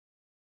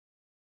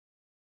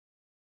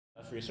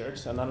enough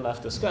researched and not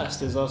enough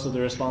discussed is also the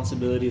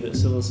responsibility that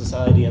civil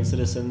society and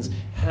citizens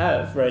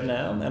have right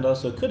now and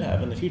also could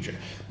have in the future.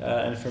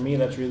 And for me,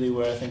 that's really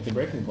where I think the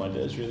breaking point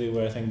is, really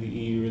where I think the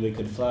EU really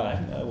could fly,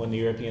 when the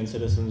European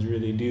citizens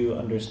really do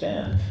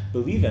understand,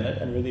 believe in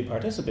it, and really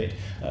participate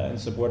in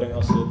supporting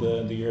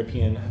also the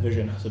European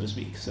vision, so to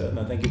speak. So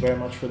no, thank you very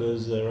much for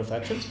those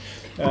reflections.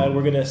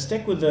 We're going to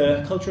stick with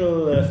the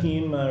cultural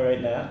theme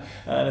right now,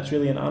 and it's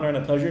really an honor and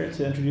a pleasure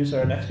to introduce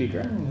our next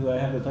speaker, who I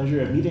have the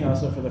pleasure of meeting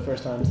also for the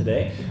first time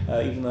today,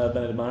 even though I've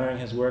been admiring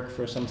his work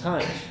for some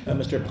time,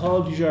 Mr.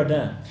 Paul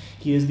Dujardin.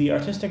 He is the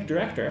artistic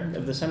director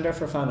of the Center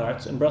for Fine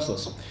Arts in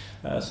Brussels.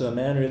 So a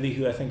man really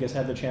who I think has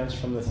had the chance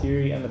from the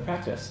theory and the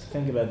practice to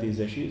think about these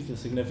issues, the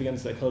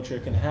significance that culture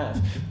can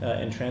have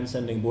in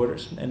transcending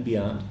borders and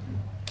beyond.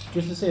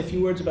 Just to say a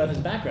few words about his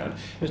background,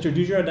 Mr.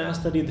 Dujardin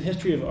studied the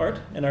history of art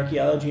and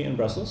archaeology in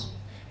Brussels,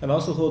 and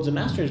also holds a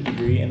master's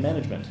degree in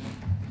management.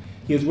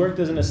 He has worked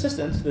as an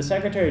assistant to the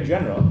Secretary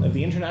General of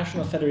the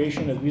International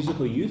Federation of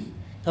Musical Youth,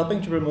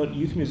 helping to promote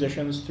youth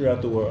musicians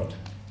throughout the world.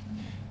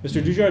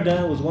 Mr.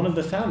 Dujardin was one of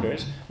the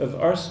founders of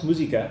Ars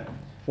Musica,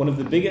 one of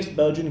the biggest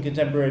Belgian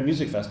contemporary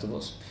music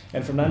festivals,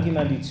 and from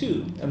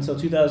 1992 until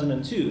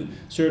 2002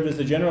 served as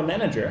the general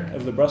manager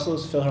of the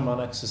Brussels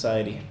Philharmonic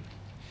Society.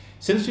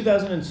 Since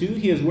 2002,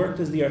 he has worked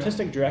as the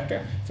artistic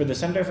director for the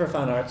Center for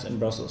Fine Arts in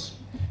Brussels.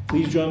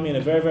 Please join me in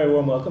a very, very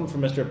warm welcome for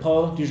Mr.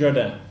 Paul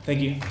Dujardin.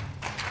 Thank you.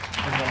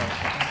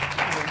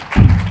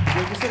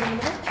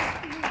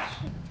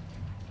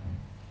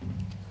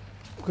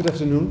 Good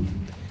afternoon.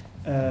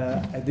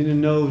 I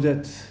didn't know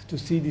that to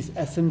see this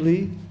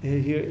assembly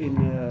here in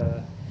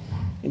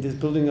this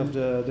building of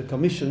the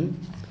Commission.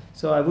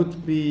 So I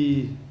would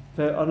be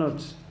very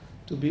honored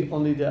to be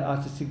only the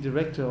artistic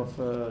director of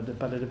the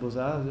Palais des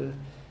Beaux-Arts.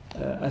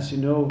 As you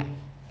know,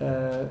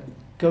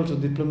 cultural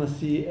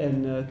diplomacy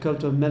and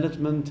cultural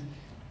management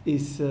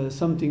is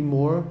something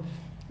more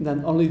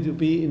than only to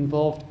be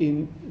involved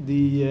in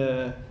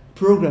the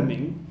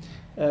programming.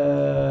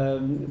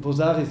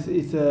 Beaux-Arts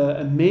is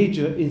a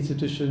major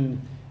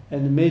institution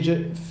and a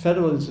major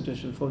federal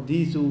institution for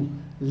these who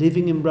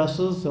living in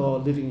Brussels or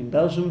living in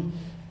Belgium.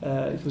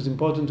 It was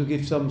important to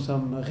give some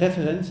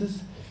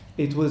references.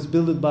 It was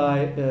built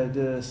by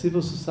the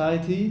civil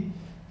society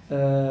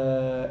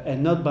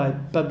and not by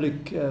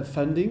public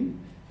funding.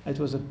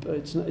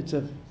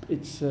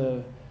 It's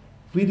a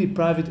really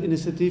private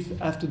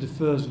initiative after the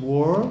First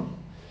War.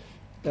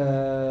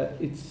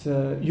 It's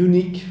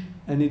unique,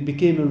 and it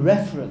became a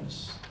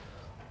reference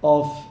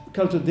of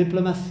cultural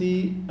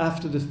diplomacy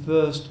after the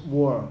First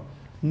War.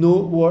 No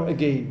war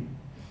again.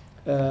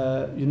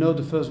 You know,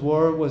 the First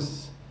War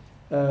was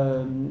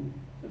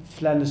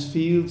Flanders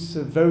Fields,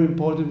 very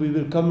important. We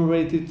will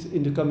commemorate it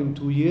in the coming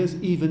 2 years.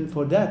 Even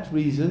for that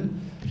reason,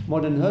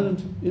 more than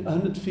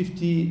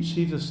 150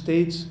 chiefs of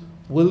states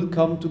will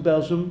come to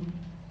Belgium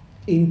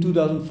in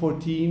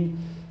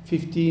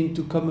 2014-15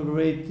 to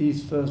commemorate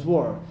this First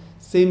War.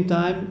 Same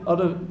time,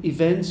 other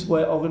events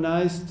were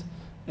organized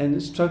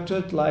and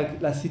structured, like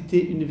La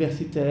Cité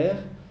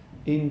Universitaire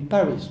in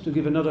Paris, to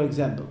give another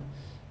example.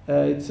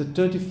 It's a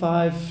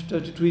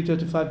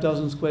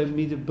 35,000 square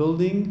meter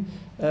building,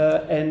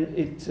 and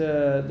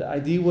the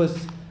idea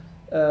was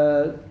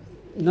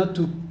not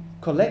to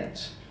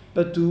collect,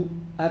 but to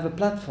have a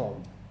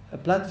platform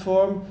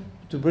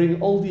to bring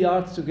all the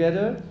arts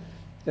together.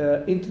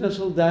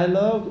 International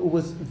dialogue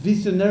was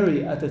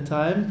visionary at the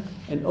time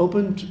and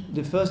opened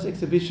the first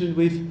exhibition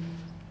with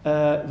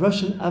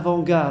Russian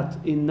avant-garde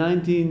in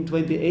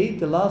 1928,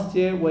 the last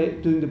year where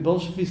during the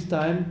Bolshevist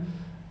time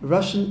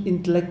Russian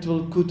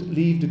intellectual could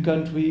leave the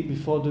country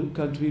before the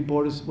country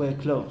borders were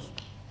closed.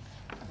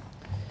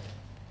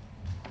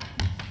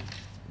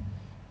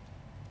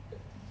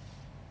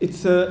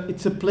 It's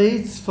a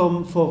place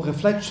for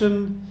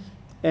reflection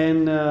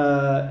and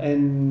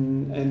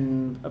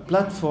a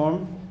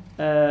platform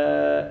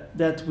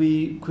that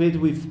we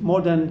created with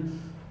more than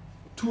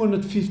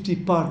 250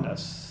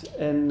 partners,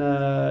 and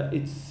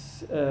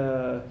it's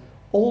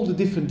all the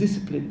different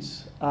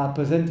disciplines are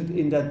presented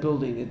in that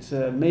building. It's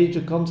a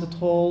major concert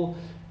hall,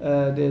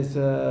 there's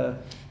a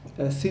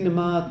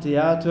cinema,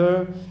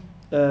 theater,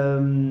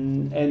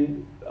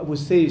 and I would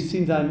say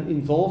since I'm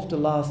involved the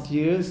last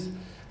years,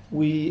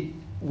 we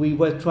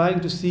were trying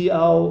to see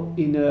how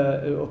in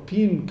a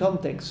European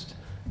context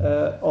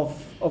of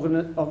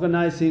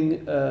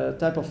organizing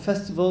type of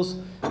festivals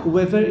who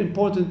were very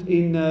important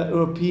in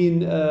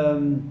European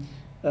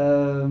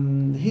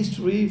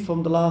history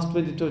from the last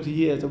 20-30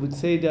 years. I would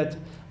say that,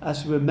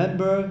 as you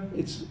remember,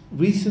 it's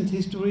recent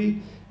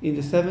history. In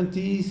the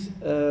 70s,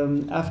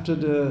 after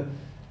the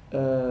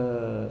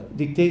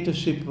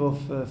dictatorship of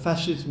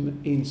fascism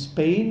in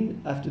Spain,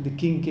 after the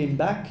king came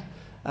back,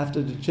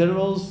 after the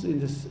generals in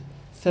the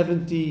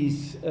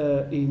 70s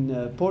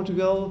in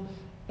Portugal,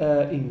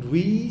 in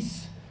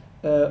Greece,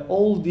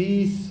 all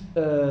these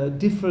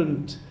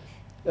different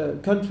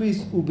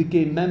countries who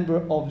became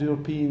member of the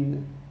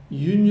European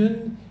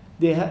Union,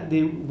 they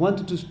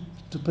wanted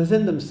to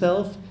present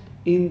themselves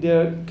in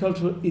their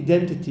cultural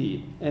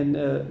identity, and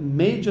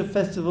major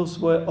festivals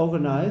were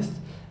organized,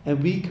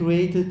 and we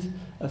created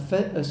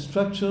a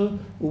structure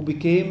who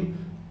became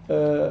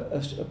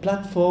a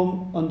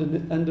platform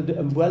under the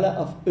umbrella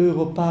of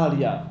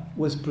Europalia,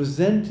 was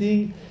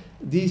presenting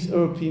these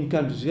European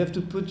countries. You have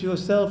to put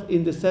yourself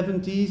in the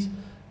 70s,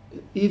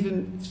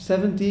 even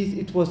 70s,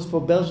 it was for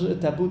Belgium a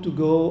taboo to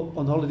go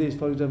on holidays,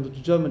 for example, to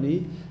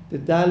Germany. The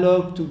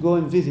dialogue to go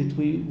and visit,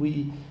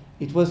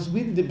 it was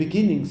really the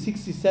beginning,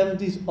 60s,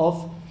 70s,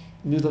 of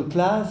middle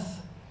class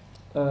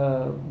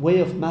way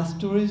of mass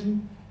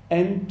tourism,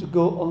 and to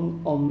go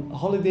on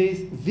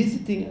holidays,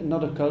 visiting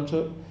another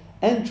culture,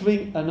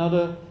 entering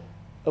a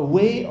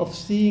way of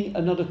seeing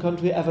another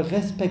country, have a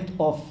respect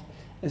of.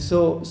 And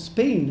so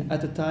Spain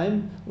at the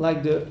time,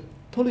 like the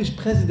Polish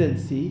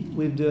presidency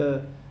with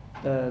the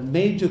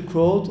major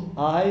crowd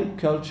eye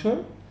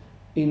culture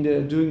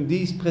during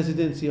this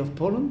presidency of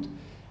Poland,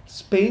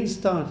 Spain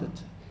started.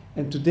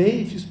 And today,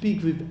 if you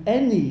speak with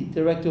any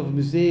director of a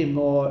museum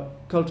or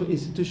cultural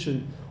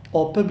institution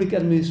or public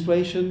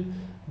administration,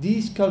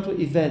 this cultural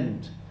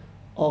event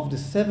of the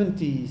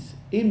 70s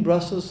in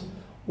Brussels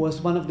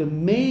was one of the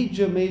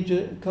major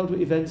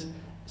cultural events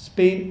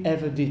Spain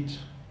ever did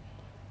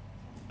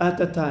at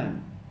that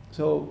time.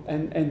 So,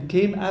 and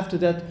came after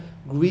that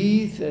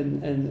Greece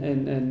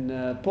and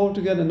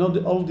Portugal and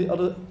all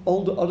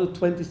the other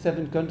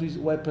 27 countries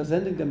were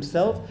presenting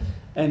themselves.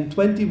 And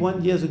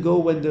 21 years ago,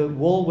 when the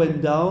wall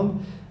went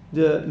down,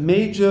 the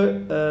major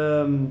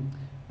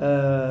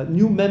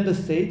new member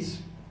states,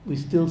 we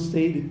still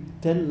say the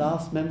 10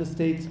 last member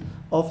states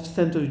of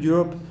Central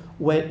Europe,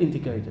 were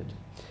integrated.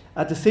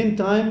 At the same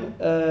time,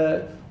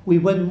 we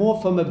went more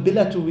from a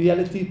bilateral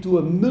reality to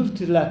a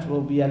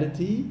multilateral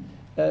reality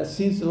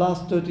since the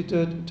last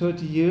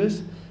 30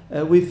 years.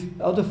 With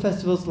other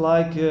festivals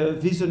like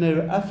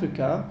Visionary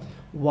Africa.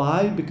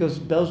 Why? Because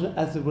Belgium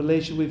has a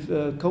relation with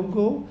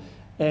Congo,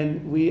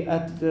 and we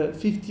at the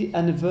 50th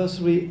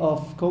anniversary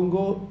of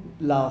Congo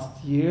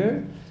last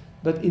year.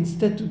 But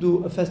instead to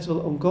do a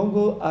festival on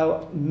Congo,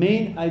 our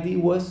main idea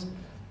was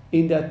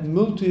in that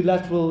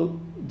multilateral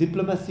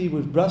diplomacy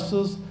with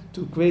Brussels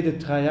to create a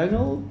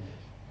triangle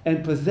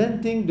and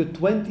presenting the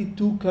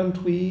 22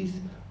 countries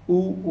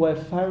who were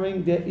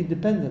firing their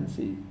independence.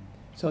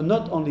 So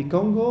not only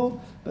Congo,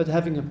 but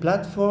having a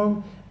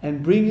platform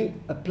and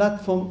bringing a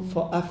platform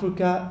for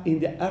Africa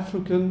in the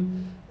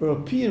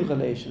African-European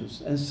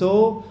relations. And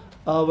so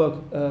our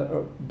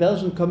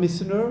Belgian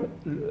commissioner,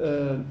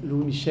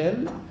 Louis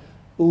Michel,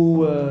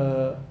 who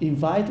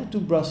invited to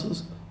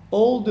Brussels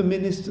all the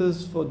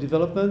ministers for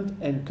development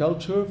and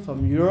culture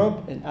from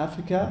Europe and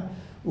Africa,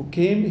 who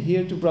came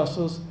here to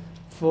Brussels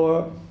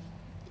for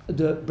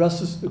the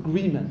Brussels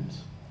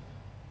Agreement.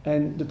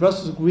 And the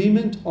Brussels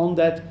Agreement on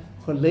that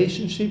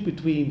relationship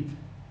between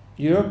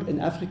Europe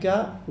and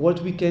Africa,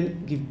 what we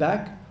can give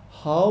back,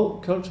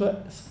 how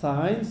cultural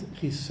science,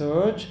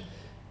 research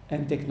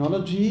and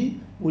technology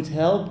would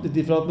help the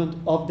development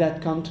of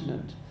that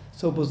continent.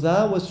 So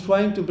Beaux-Arts was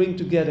trying to bring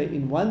together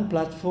in one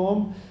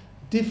platform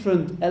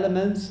different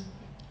elements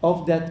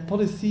of that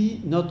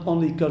policy, not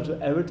only cultural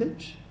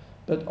heritage,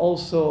 but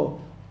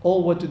also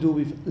all what to do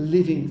with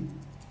living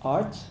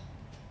art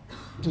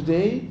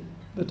today,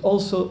 but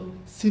also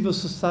civil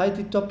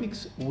society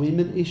topics,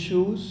 women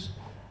issues,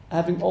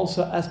 having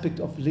also aspect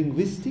of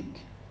linguistic,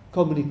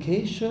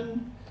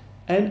 communication,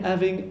 and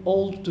having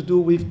all to do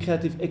with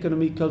creative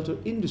economy, cultural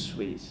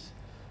industries.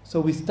 So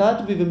we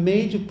started with a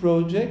major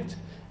project,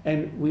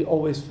 and we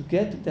always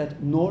forget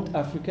that North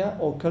Africa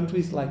or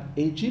countries like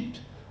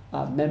Egypt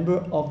are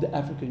member of the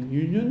African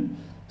Union.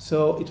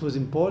 So it was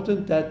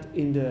important that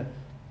in the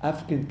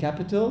African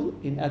capital,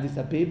 in Addis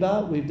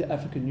Ababa, with the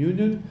African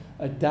Union,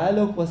 a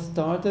dialogue was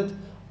started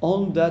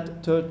on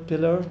that third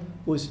pillar,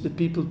 with the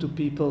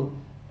people-to-people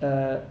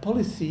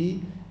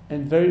policy,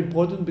 and very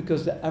important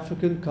because the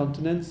African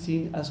continent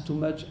seen as too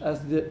much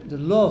as the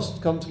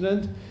lost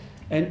continent,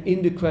 and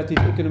in the creative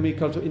economy,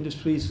 cultural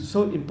industries,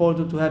 so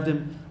important to have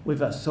them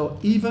with us. So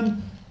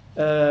even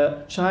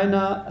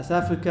China, as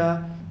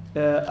Africa,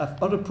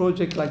 have other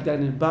projects like that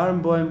in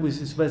Barenboim,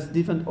 with its West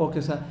Different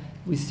Orchestra,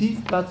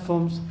 receive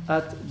platforms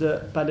at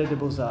the Palais des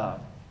Beaux-Arts.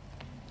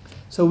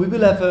 So we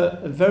will have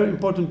a very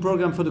important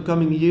program for the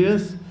coming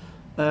years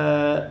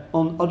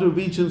on other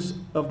regions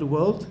of the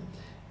world,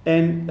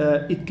 and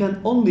it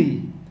can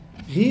only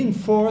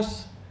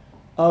reinforce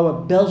our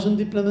Belgian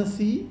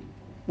diplomacy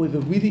with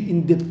a really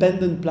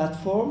independent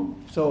platform.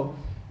 So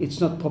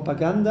it's not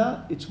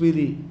propaganda, it's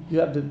really, you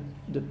have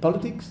the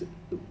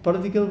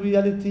political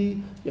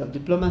reality, you have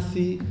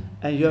diplomacy,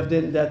 and you have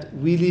then that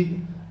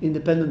really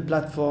independent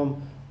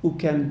platform who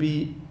can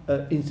be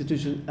an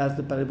institution as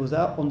the Palais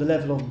Beaux-Arts on the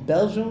level of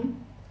Belgium,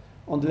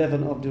 on the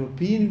level of the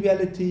European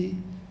reality,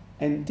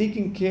 and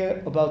taking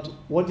care about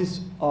what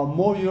is our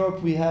more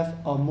Europe we have,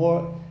 our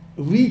more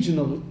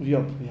regional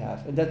Europe we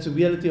have. And that's the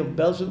reality of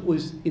Belgium, who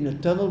is in a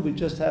tunnel. We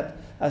just had,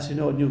 as you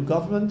know, a new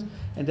government,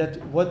 and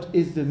that what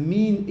is the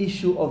main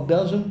issue of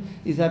Belgium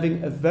is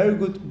having a very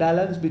good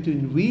balance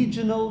between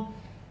regional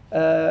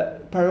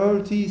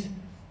priorities,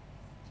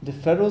 the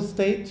federal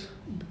state,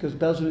 because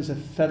Belgium is a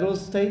federal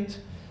state,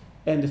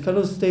 And the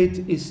fellow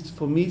state is,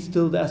 for me,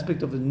 still the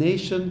aspect of the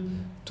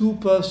nation, two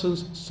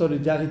persons,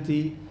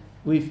 solidarity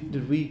with the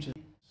region.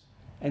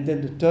 And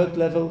then the third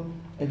level,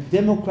 a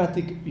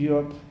democratic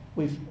Europe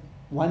with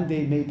one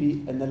day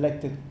maybe an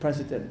elected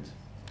president.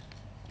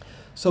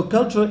 So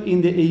culture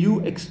in the EU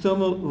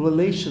external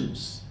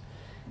relations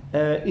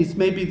is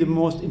maybe the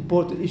most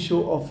important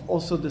issue of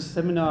also the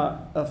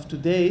seminar of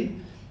today.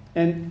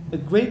 And a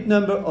great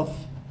number of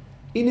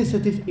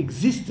initiatives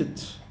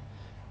existed,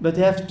 but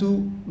have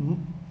to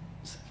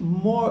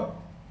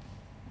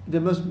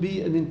there must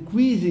be an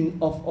increasing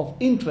of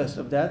interest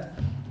of that.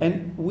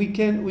 And we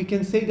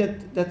can say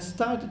that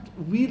started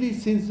really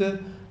since the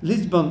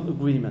Lisbon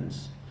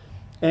agreements.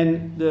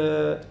 And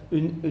the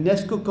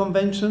UNESCO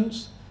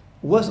conventions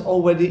was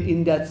already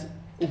in that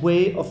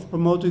way of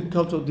promoting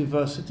cultural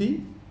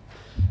diversity.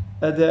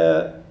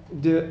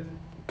 The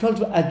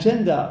cultural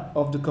agenda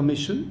of the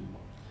Commission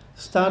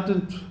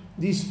started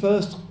these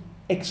first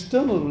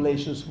external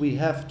relations we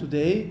have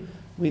today.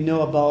 We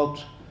know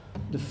about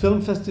the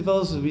film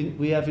festivals.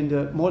 We have in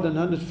the more than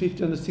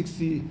 150,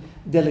 160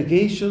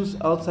 delegations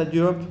outside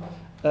Europe,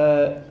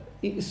 a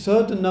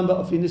certain number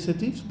of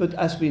initiatives, but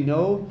as we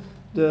know,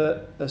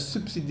 the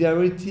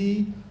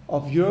subsidiarity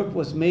of Europe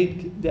was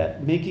making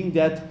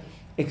that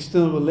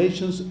external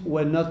relations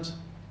were not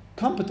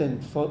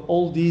competent for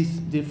all these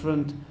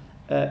different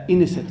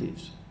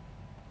initiatives.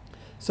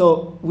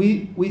 So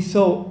we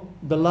saw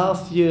the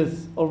last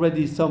years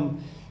already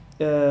some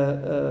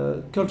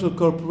cultural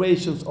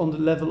corporations on the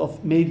level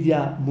of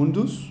Media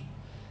Mundus,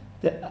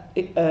 the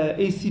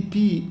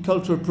ACP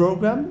Culture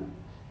Program,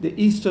 the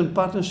Eastern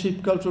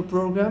Partnership Culture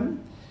Program,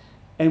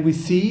 and we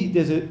see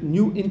there's a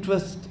new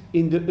interest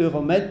in the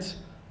Euromed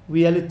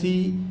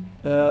reality.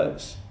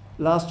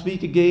 Last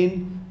week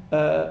again,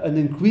 an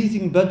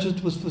increasing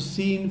budget was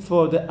foreseen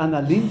for the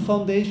Anna Lindh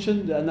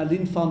Foundation. The Anna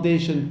Lindh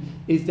Foundation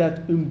is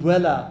that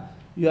umbrella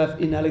you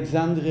have in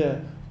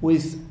Alexandria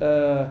with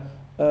a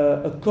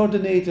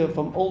coordinator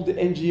from all the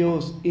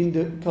NGOs in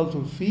the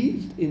cultural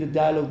field, in the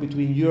dialogue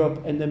between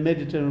Europe and the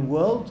Mediterranean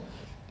world.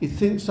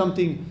 It's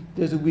something,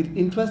 there's a real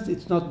interest.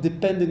 It's not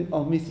dependent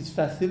on Mrs.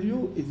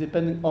 Vassiliou, it's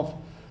dependent of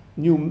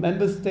new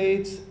member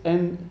states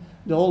and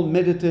the whole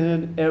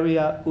Mediterranean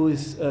area who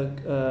is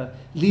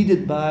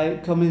led by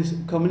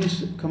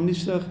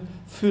Commissioner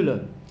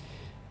Füle.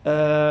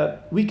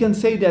 We can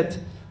say that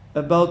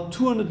about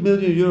 200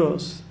 million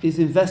euros is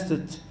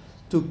invested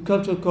to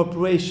cultural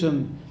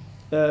cooperation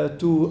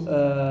to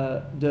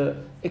the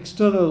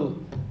external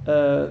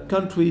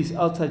countries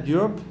outside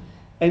Europe,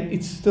 and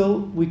it's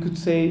still, we could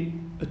say,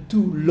 a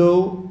too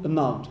low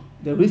amount.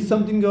 There is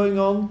something going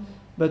on,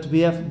 but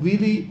we have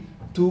really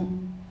to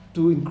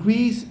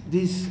increase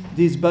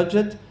this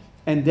budget,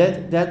 and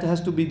that has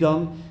to be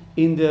done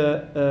in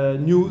the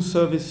new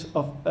service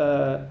of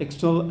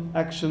external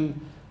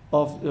action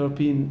of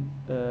European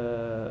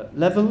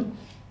level.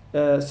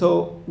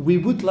 So we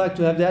would like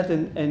to have that,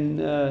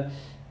 and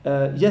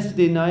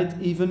yesterday night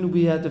even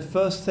we had the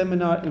first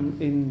seminar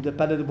in the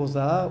Palais de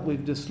Beaux-Arts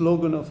with the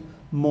slogan of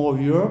More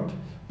Europe,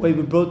 where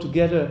we brought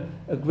together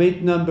a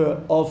great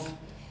number of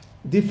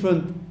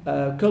different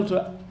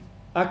cultural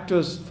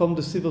actors from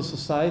the civil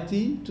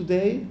society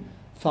today,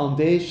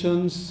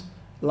 foundations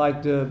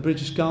like the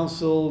British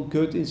Council,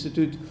 Goethe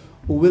Institute,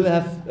 who will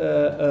have,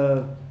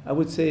 I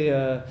would say,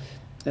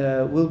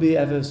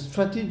 have a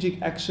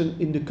strategic action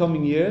in the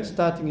coming years,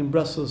 starting in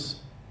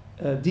Brussels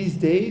these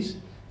days,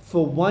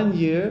 for 1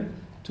 year,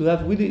 to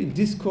have really a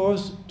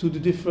discourse to the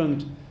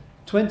different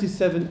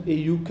 27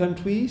 EU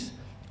countries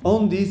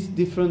on these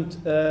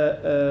different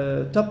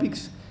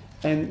topics.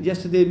 And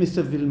yesterday,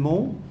 Mr.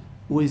 Villemont,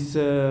 who is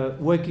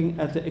working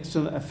at the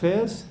External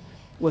Affairs,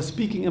 was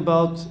speaking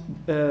about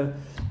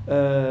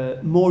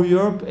more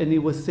Europe, and he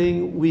was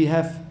saying we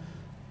have,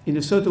 in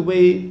a certain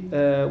way,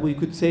 we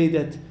could say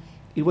that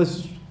it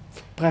was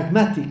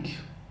pragmatic.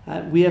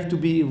 We have to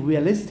be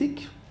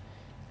realistic.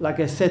 Like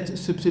I said,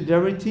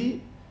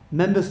 subsidiarity.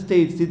 Member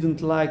states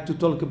didn't like to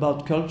talk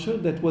about culture.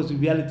 That was the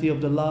reality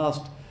of the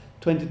last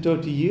 20,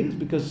 30 years,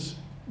 because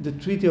the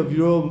Treaty of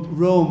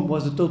Rome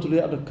was a totally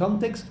other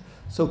context.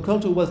 So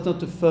culture was not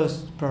the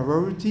first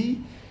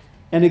priority.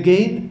 And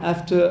again,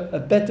 after a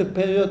better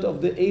period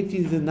of the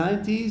 80s and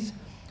 90s,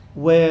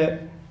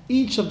 where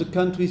each of the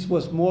countries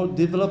was more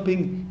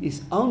developing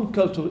its own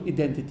cultural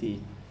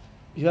identity.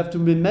 You have to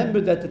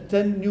remember that the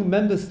 10 new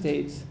member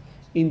states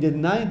in the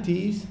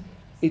 90s,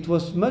 it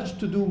was much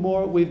to do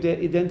more with their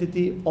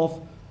identity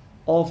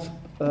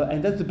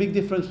and that's the big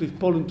difference with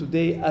Poland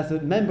today. As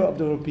a member of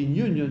the European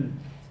Union,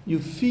 you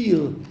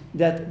feel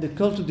that the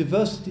cultural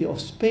diversity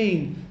of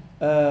Spain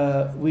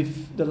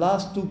with the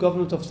last two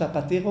governments of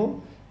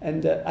Zapatero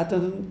and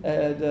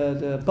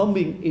the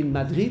bombing in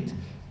Madrid,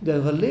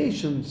 the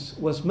relations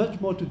was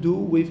much more to do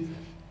with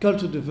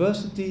cultural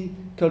diversity,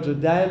 cultural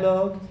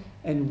dialogue,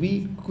 and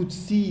we could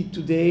see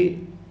today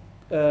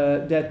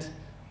that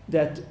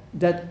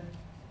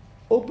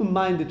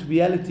open-minded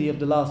reality of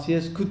the last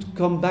years could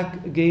come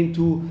back again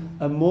to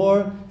a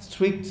more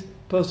strict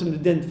personal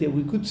identity.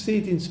 We could see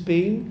it in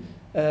Spain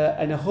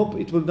and I hope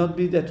it will not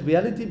be that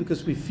reality,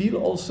 because we feel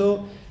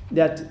also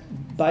that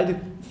by the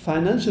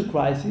financial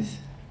crisis,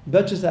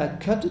 budgets are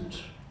cut,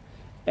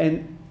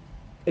 and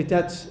it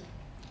has,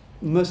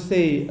 must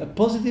say, a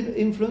positive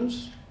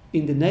influence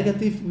in the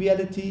negative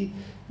reality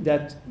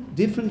that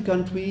different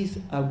countries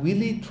are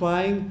really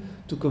trying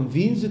to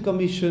convince the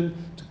Commission,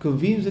 to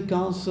convince the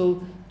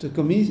Council, to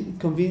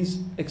convince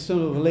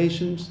external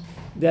relations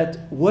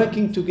that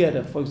working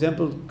together, for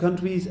example,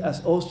 countries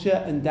as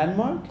Austria and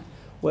Denmark,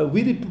 were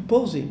really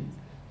proposing,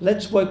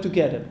 let's work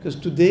together, because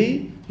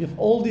today you have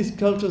all these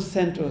cultural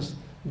centers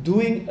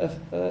doing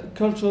a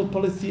cultural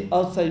policy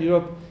outside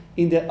Europe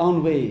in their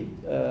own way.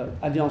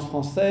 Alliance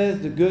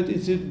Française, the Goethe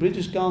Institute,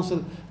 British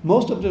Council,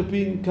 most of the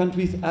European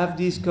countries have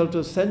these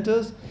cultural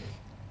centers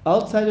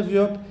outside of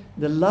Europe.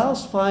 The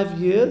last 5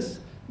 years,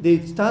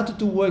 they started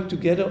to work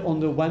together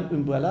under one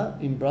umbrella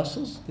in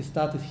Brussels. They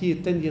started here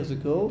 10 years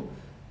ago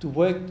to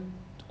work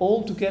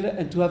all together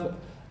and to have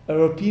a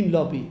European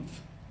lobby.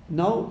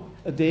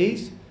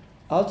 Nowadays,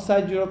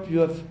 outside Europe, you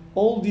have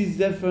all these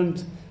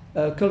different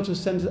cultural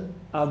centers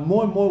are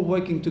more and more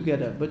working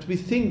together. But we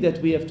think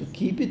that we have to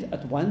keep it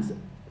at one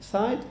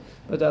side,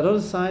 but at the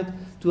other side,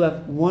 to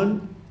have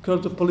one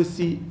cultural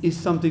policy is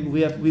something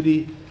we have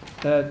really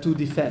to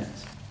defend.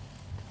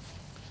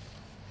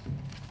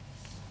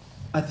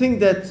 I think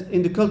that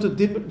in the cultural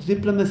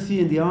diplomacy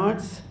and the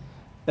arts,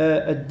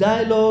 a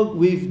dialogue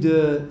with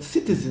the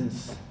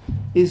citizens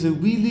is a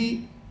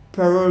really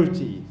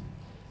priority.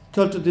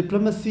 Cultural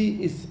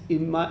diplomacy is,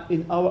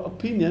 in our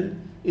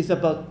opinion, is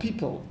about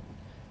people.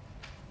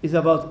 It's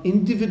about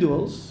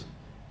individuals.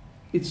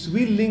 It's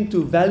really linked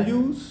to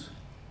values,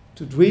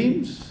 to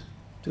dreams,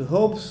 to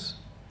hopes,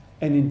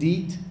 and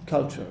indeed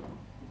culture.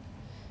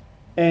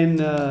 And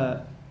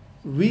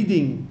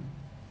reading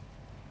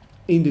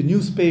in the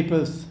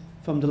newspapers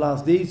from the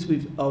last days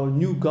with our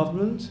new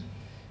government,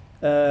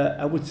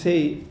 I would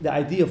say the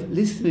idea of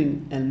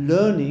listening and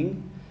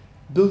learning,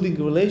 building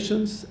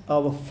relations.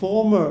 Our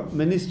former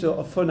Minister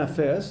of Foreign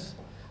Affairs,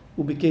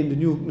 who became the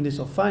new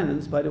Minister of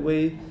Finance, by the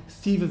way,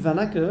 Steven Van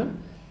Acker,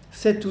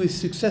 said to his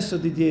successor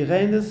Didier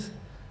Reynders,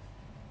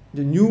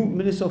 the new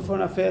Minister of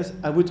Foreign Affairs,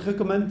 I would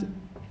recommend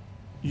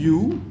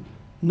you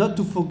not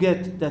to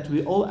forget that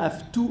we all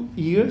have 2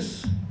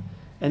 ears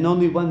and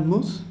only one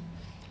mouth,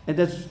 and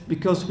that's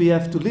because we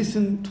have to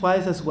listen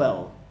twice as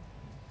well.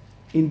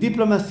 In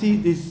diplomacy,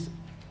 this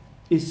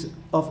is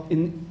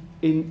in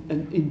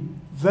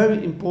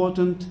very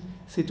important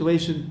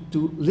situation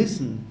to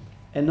listen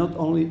and not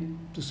only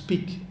to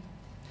speak.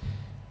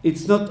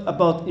 It's not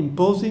about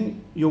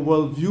imposing your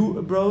worldview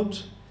abroad,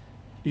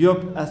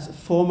 Europe as a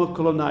former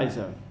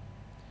colonizer.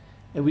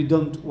 And we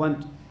don't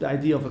want the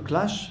idea of a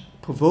clash,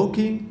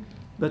 provoking,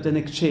 but an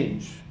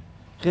exchange.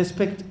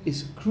 Respect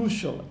is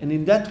crucial. And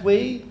in that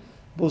way,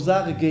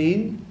 Beaux-Arts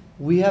again,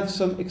 we have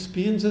some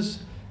experiences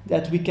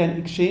that we can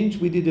exchange.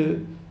 We did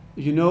in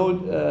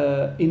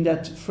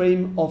that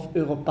frame of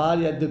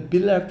Europalia, the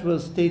bilateral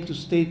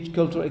state-to-state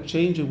cultural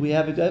exchange, and we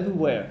have it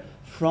everywhere.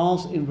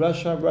 France in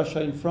Russia,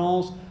 Russia in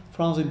France,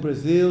 France in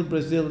Brazil,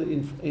 Brazil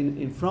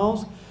in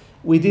France.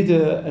 We did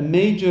a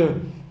major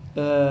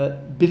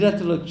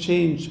bilateral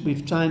exchange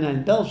with China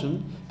and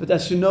Belgium, but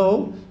as you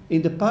know,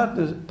 in the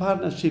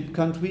partnership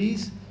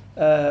countries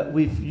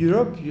with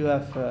Europe, you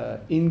have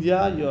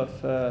India, you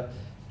have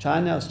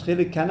China,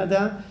 Australia,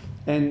 Canada,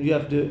 and you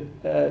have the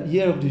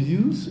Year of the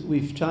Youth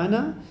with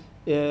China.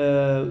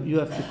 You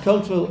have the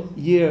cultural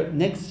year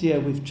next year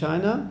with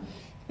China,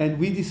 and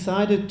we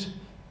decided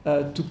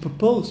to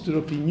propose to the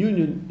European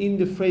Union in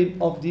the frame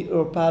of the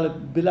Europalia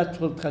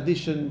bilateral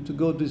tradition to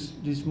go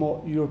this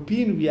more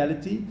European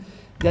reality,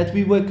 that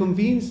we were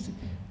convinced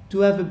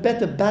to have a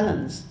better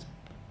balanced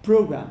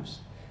programs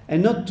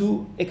and not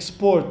to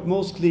export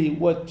mostly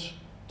what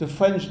the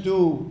French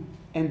do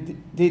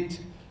and did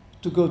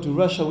to go to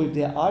Russia with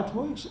their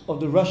artworks, or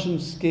the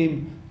Russians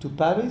came to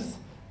Paris.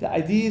 The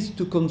idea is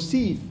to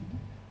conceive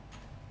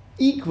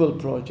equal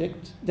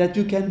projects that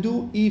you can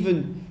do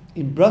even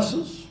in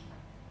Brussels,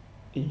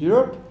 in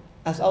Europe,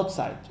 as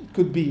outside. It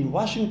could be in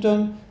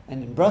Washington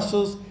and in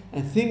Brussels,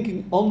 and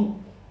thinking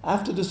on,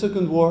 after the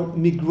Second War,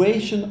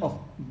 migration of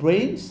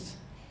brains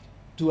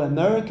to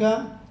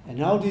America, and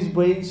how these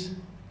brains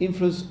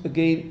influence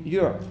again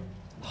Europe.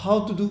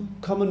 How to do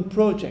common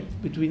projects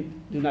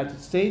between the United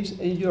States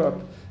and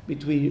Europe,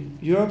 between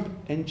Europe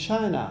and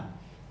China,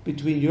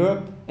 between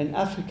Europe and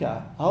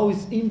Africa. How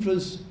is the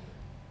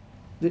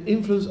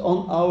influence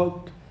on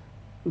our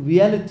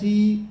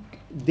reality,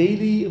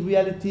 daily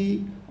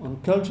reality, on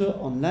culture,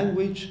 on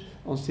language,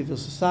 on civil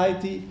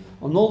society,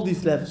 on all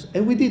these levels.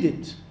 And we did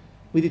it.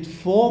 We did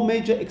 4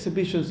 major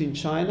exhibitions in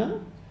China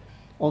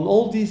on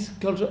all these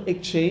cultural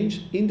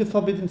exchange in the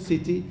Forbidden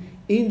City,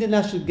 in the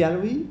National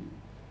Gallery,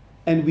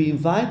 and we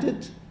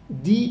invited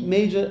the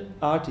major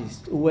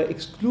artists who were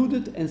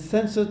excluded and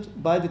censored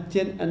by the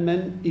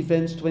Tiananmen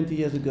events 20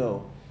 years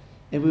ago.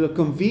 And we were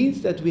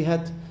convinced that we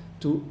had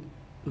to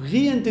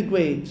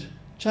reintegrate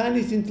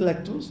Chinese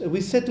intellectuals, and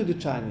we said to the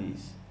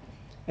Chinese,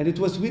 and it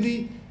was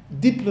really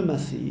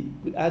diplomacy.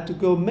 We had to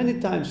go many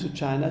times to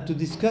China to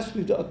discuss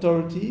with the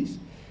authorities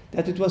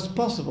that it was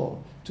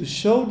possible to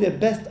show their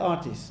best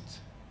artists.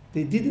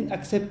 They didn't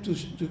accept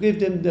to give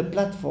them the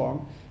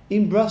platform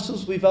in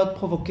Brussels without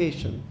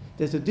provocation.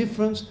 There's a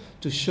difference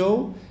to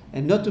show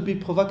and not to be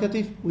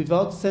provocative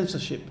without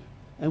censorship.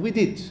 And we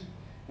did.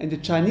 And the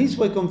Chinese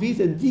were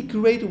convinced, and the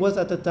curator was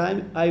at the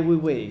time Ai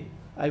Weiwei.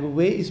 Ai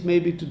Weiwei is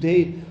maybe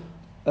today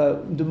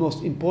the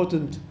most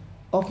important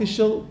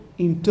official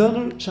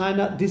internal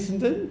China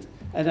dissident,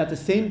 and at the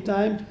same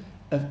time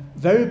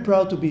very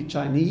proud to be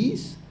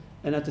Chinese,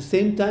 and at the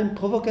same time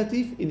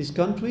provocative in his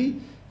country.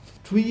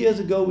 3 years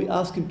ago we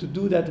asked him to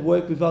do that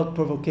work without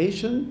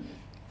provocation.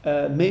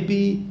 It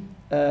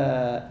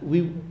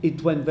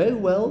went very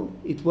well.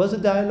 It was a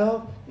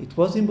dialogue. It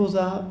was in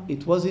Beaux-Arts.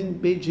 It was in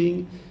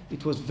Beijing.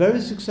 It was very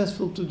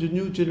successful to the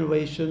new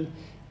generation,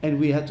 and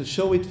we had to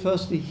show it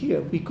firstly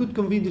here. We could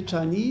convince the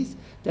Chinese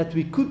that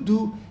we could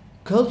do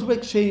cultural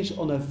exchange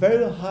on a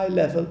very high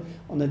level,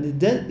 on an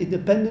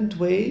independent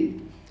way,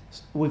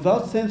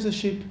 without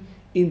censorship,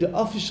 in the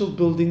official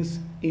buildings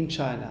in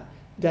China.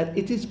 That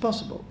it is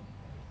possible,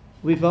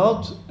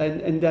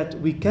 and that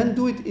we can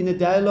do it in a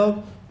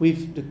dialogue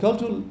with the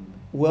cultural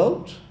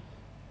world,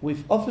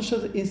 with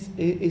official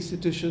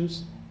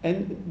institutions,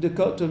 and the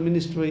cultural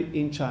ministry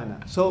in China.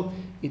 So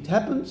it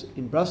happened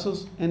in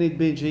Brussels and in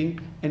Beijing,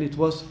 and it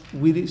was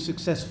really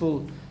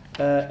successful,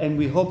 and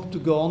we hope to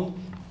go on.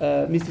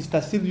 Mrs.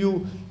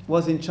 Vassiliou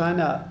was in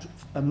China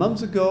a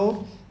month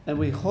ago, and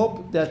we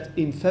hope that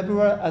in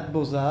February at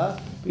Beaux-Arts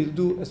we'll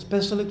do a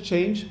special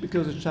exchange,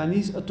 because the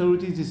Chinese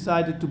authorities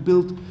decided to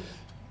build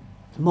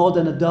more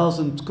than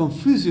 12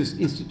 Confucius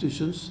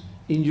institutions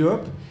in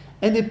Europe,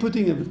 and they're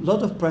putting a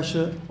lot of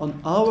pressure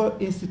on our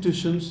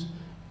institutions,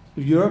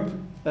 Europe,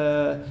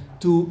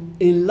 to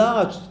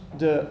enlarge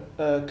the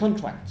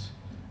contract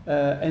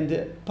and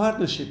the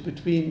partnership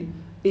between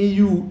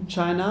EU,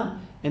 China,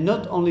 and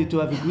not only to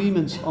have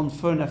agreements on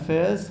foreign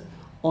affairs,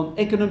 on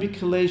economic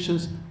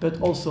relations,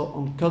 but also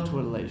on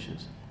cultural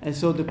relations. And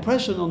so the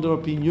pressure on the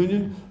European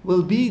Union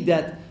will be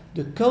that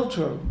the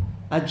cultural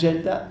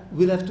agenda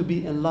will have to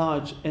be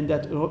enlarged, and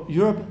that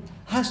Europe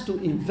has to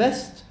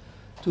invest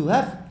to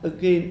have,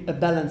 again, a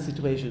balanced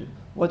situation.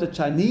 What the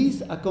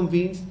Chinese are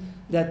convinced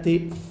that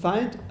they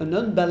find an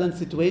unbalanced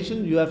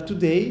situation. You have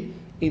today,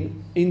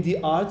 in the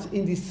arts,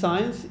 in the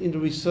science, in the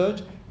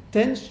research,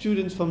 10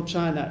 students from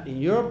China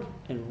in Europe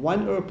and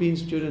 1 European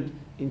student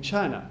in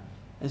China.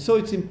 And so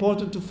it's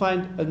important to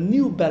find a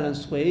new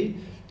balanced way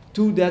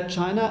to that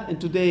China,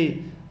 and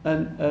today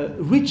a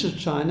richer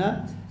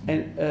China,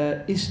 and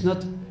is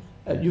not,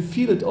 you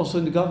feel it also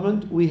in the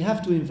government, we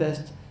have to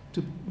invest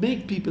to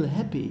make people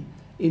happy.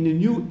 In a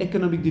new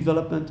economic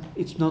development,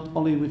 it's not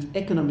only with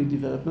economic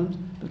development,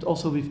 but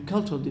also with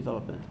cultural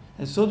development.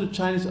 And so the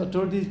Chinese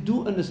authorities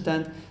do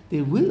understand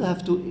they will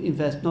have to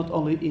invest not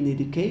only in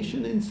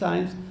education, in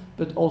science,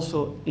 but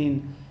also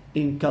in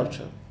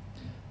culture.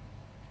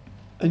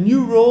 A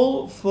new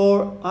role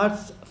for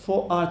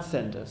art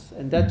centers,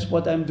 and that's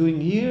what I'm doing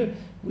here.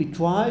 We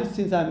try,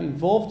 since I'm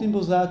involved in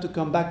Beaux-Arts, to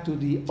come back to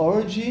the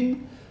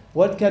origin.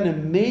 What can a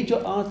major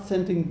art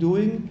center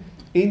doing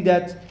in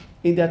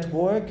that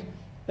work?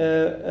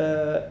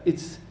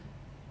 It's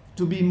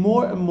to be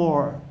more and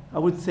more, I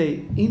would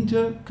say,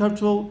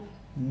 intercultural,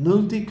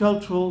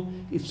 multicultural.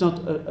 It's not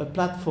a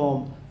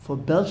platform for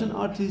Belgian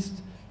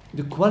artists.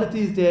 The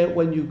quality is there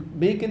when you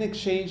make an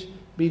exchange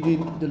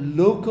between the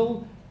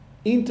local,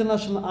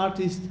 international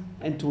artists,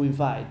 and to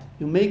invite.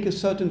 You make a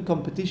certain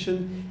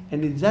competition,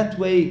 and in that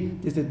way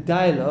there's a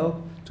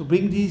dialogue to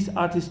bring these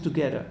artists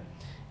together.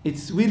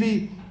 It's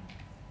really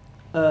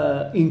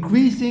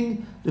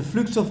increasing the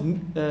flux of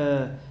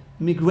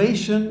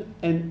migration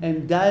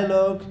and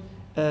dialogue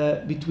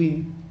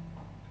between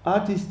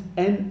artist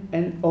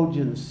and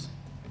audience.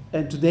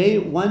 And today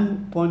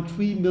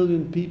 1.3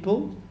 million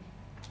people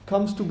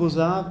comes to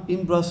Beaux-Arts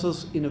in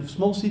Brussels, in a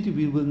small city.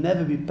 We will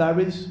never be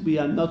Paris. We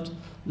are not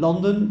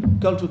London,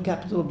 cultural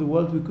capital of the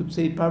world. We could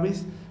say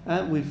Paris,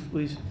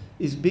 with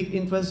its big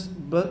interest.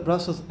 But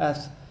Brussels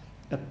as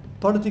a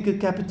political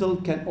capital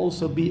can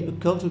also be a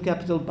cultural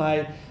capital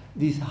by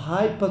this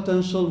high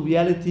potential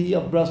reality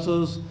of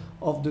Brussels,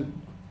 of the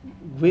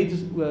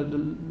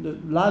the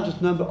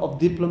largest number of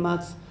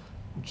diplomats,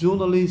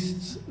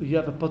 journalists. You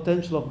have a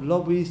potential of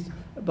lobbyists,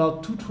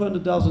 about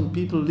 200,000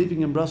 people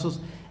living in Brussels,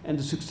 and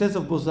the success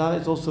of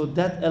Beaux-Arts is also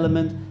that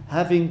element,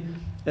 having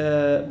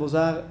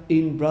Beaux-Arts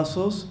in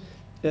Brussels,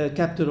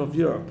 capital of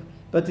Europe.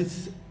 But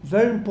it's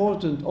very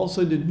important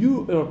also in the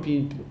new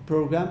European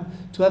program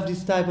to have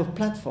this type of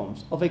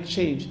platforms of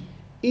exchange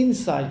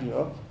inside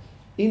Europe,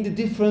 in the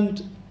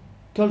different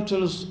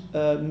cultural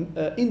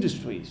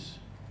industries.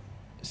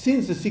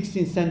 Since the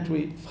 16th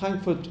century,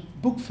 Frankfurt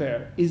Book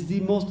Fair is the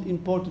most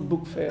important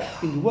book fair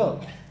in the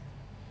world.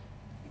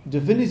 The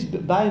Venice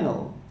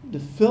Biennale, the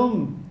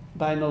film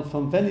Biennale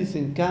from Venice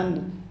and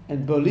Cannes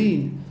and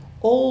Berlin,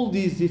 all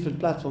these different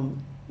platforms,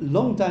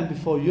 long time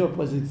before Europe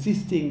was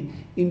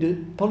existing in the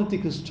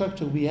political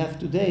structure we have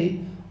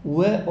today,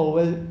 were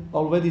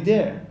already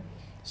there.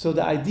 So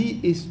the idea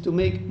is to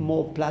make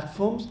more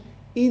platforms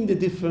in the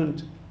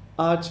different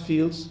arts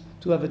fields,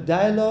 to have a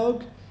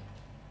dialogue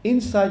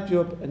inside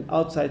Europe and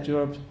outside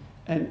Europe,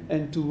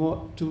 and to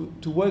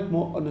work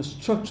more on a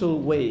structural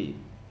way.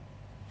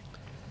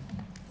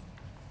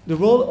 The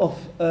role of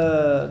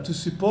to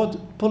support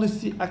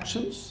policy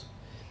actions,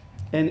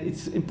 and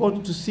it's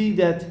important to see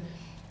that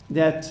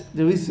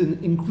there is an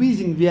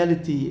increasing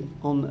reality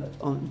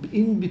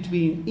in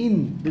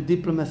the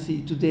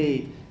diplomacy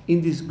today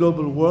in this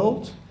global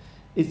world.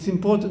 It's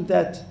important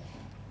that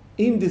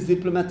in this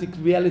diplomatic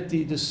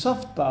reality, the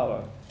soft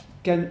power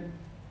can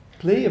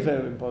play a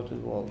very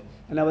important role.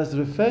 And I was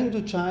referring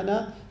to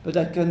China, but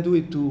I can do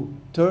it to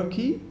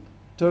Turkey.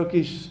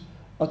 Turkish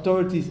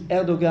authorities,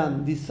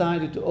 Erdogan,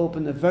 decided to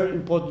open a very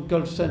important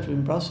culture center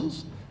in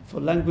Brussels for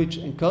language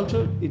and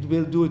culture. It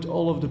will do it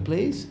all over the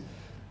place.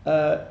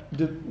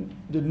 The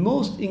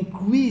most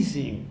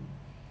increasing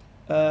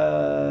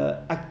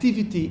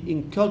activity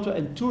in culture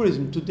and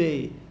tourism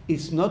today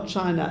is not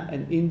China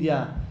and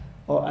India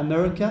or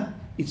America,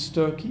 it's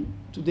Turkey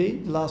today,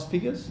 the last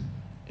figures.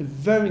 A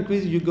very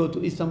increasing. You go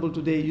to Istanbul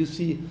today, you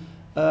see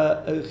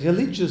a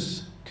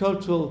religious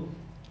cultural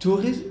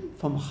tourism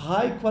from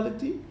high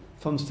quality,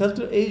 from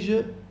Central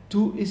Asia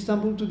to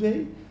Istanbul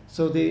today.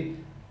 So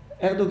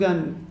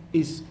Erdogan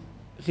is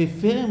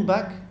referring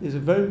back. There's a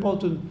very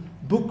important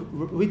book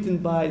written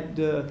by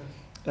the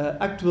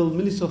actual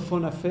Minister of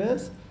Foreign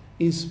Affairs,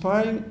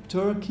 inspiring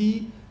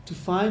Turkey to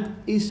find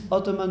its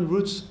Ottoman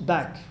roots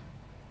back,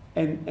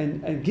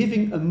 and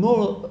giving a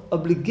moral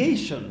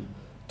obligation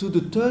to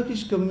the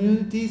Turkish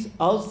communities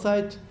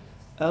outside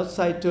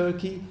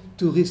Turkey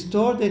to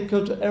restore their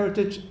cultural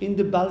heritage in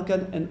the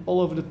Balkan and all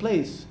over the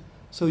place.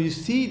 So you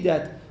see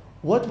that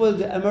what were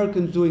the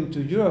Americans doing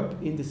to Europe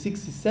in the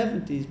 60s,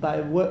 70s by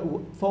a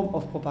form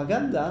of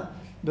propaganda,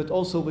 but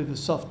also with a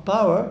soft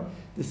power,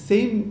 the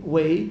same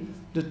way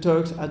the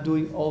Turks are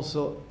doing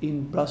also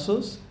in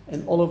Brussels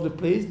and all over the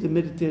place, the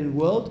Mediterranean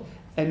world.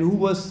 And who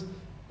was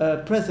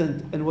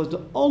present and was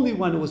the only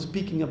one who was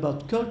speaking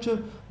about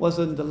culture was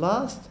on the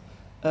last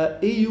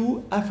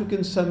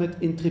EU-African summit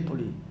in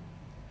Tripoli.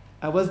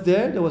 I was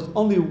there. There was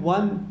only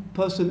one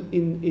person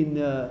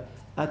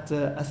at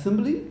the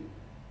assembly.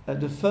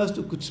 The first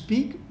who could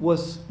speak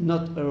was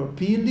not a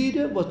European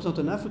leader, was not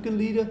an African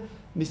leader.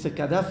 Mr.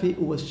 Gaddafi,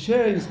 who was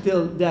chairing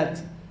still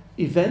that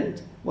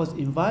event, was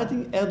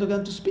inviting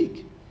Erdogan to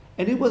speak.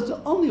 And he was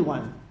the only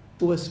one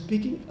who was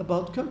speaking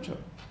about culture.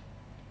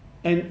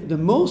 And the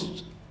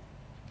most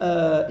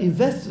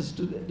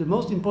the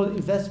most important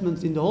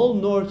investments in the whole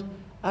North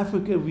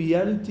Africa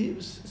reality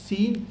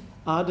scene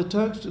are the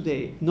Turks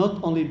today, not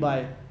only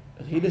by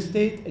real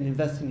estate and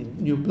investing in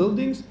new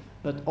buildings,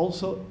 but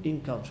also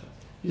in culture.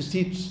 You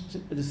see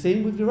the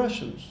same with the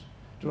Russians.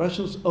 The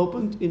Russians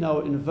opened in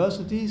our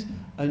universities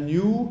a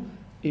new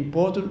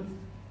important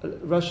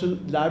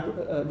Russian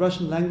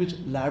language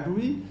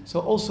library. So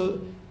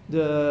also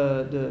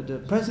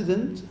the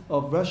president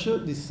of Russia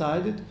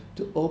decided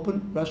to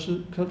open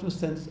Russian cultural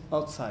centers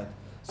outside.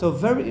 So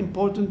very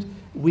important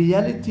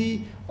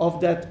reality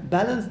of that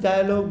balanced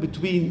dialogue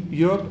between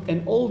Europe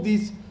and all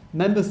these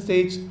member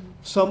states.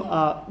 Some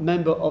are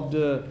member of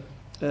the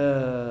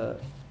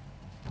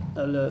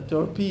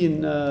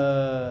European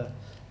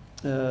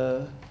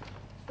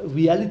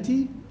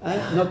reality,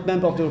 not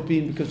member of the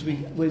European, because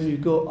when you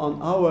go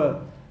on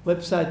our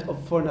website of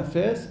Foreign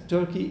Affairs,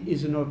 Turkey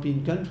is an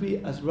European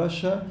country, as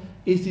Russia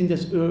is in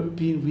this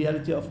European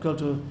reality of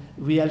cultural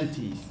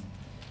realities.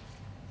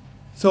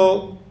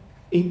 So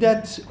in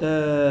that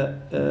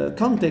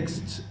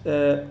context,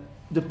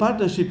 the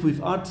partnership with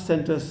art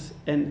centers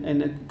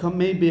and come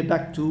maybe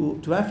back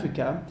to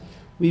Africa,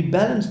 we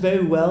balance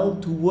very well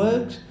to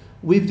work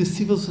with the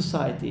civil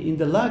society. In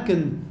the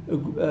Laken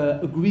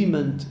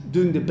agreement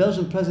during the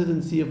Belgian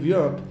presidency of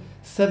Europe,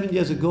 7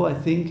 years ago, I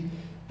think,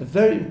 a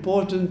very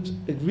important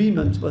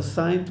agreement was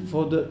signed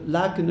for the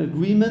Laken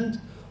agreement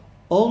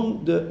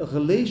on the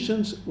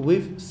relations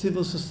with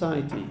civil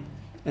society.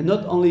 And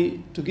not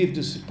only to give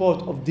the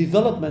support of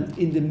development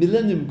in the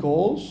Millennium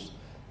Goals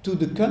to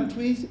the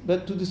countries,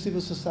 but to the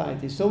civil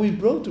society. So we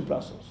brought to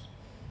Brussels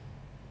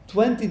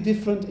 20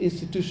 different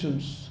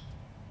institutions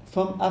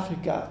from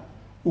Africa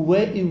who were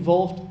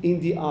involved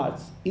in the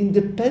arts,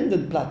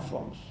 independent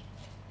platforms.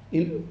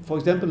 For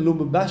example, in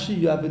Lubumbashi,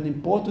 you have an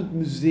important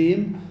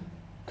museum,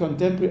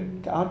 contemporary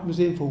art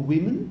museum for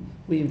women.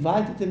 We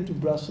invited them to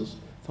Brussels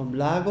from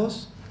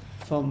Lagos,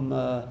 from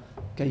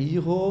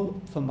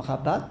Cairo, from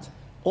Rabat.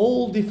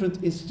 All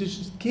different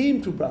institutions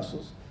came to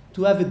Brussels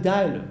to have a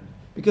dialogue.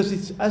 Because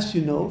it's, as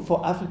you know,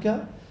 for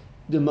Africa,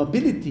 the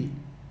mobility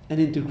and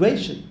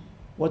integration,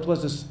 what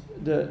was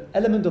the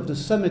element of the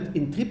summit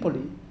in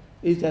Tripoli,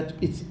 is that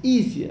it's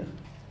easier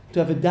to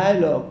have a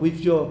dialogue with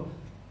your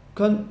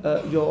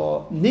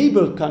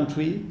neighbor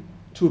country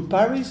through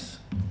Paris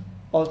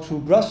or through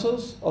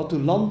Brussels or to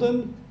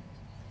London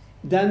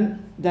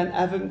than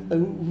having a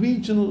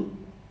regional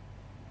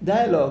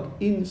dialogue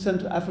in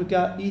Central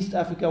Africa, East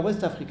Africa,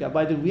 West Africa,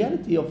 by the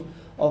reality of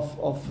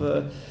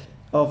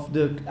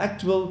the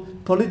actual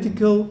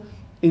political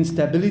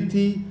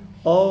instability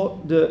or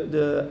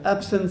the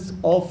absence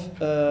of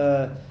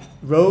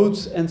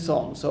roads and so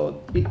on.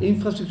 So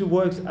infrastructure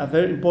works are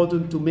very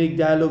important to make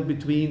dialogue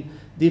between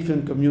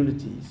different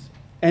communities.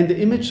 And the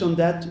image on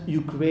that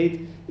you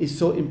create is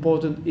so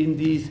important in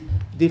these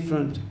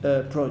different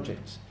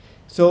projects.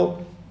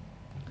 So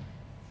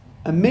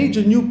a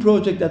major new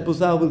project that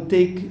Beaux-Arts will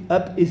take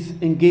up is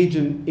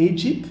engaging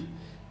Egypt.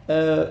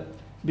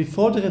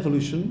 Before the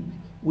revolution,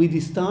 we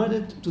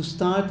decided to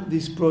start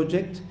this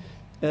project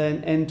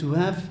and to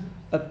have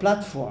a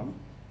platform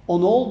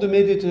on all the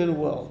Mediterranean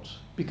world.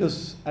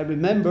 Because I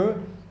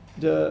remember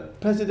the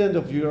President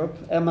of Europe,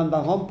 Herman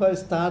Van Rompuy,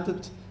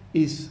 started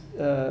his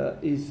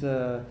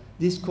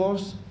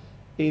discourse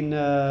in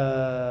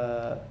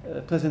a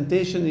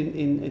presentation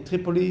in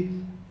Tripoli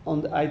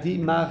on the idea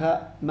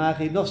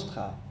Mare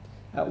Nostra.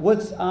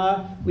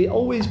 We're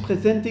always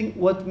presenting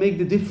what make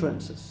the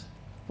differences.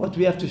 What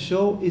we have to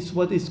show is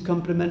what is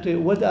complementary,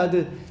 what are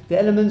the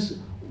elements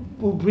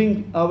who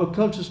bring our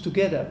cultures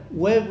together,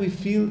 where we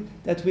feel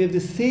that we have the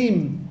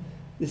same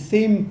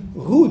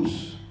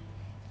roots.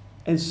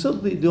 And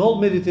suddenly the whole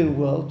Mediterranean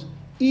world,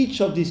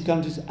 each of these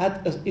countries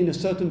had, in a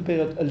certain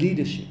period, a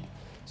leadership.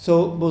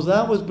 So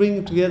Beaux-Arts was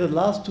bringing together the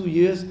last 2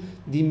 years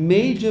the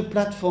major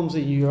platforms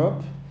in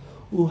Europe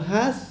who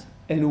has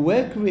and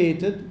were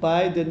created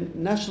by the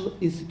national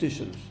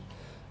institutions.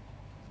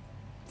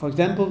 For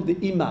example, the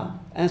IMA,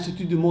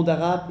 Institut du Monde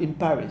Arabe in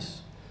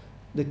Paris,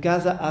 the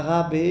Casa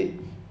Arabe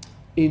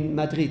in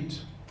Madrid,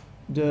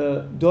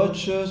 the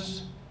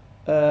Deutsches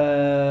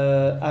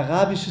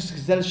Arabisches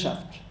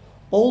Gesellschaft.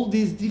 All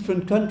these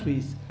different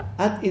countries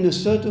had in a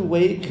certain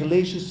way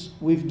relations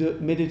with the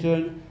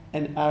Mediterranean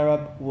and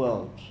Arab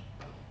world.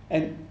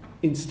 And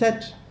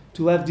instead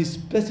to have these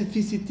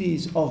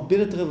specificities of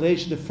bilateral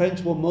relations, the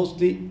French were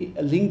mostly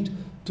linked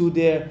to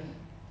their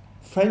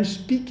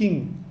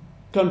French-speaking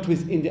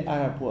countries in the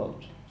Arab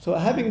world. So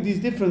having these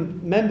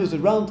different members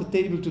around the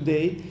table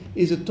today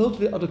is a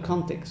totally other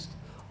context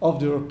of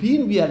the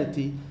European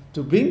reality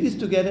to bring this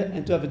together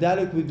and to have a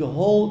dialogue with the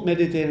whole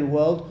Mediterranean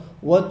world,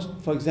 what,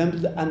 for example,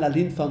 the Anna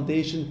Lindh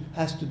Foundation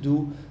has to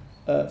do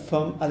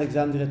from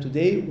Alexandria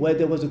today, where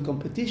there was a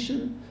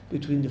competition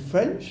between the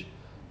French,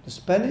 the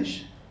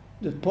Spanish,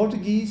 the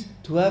Portuguese,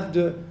 to have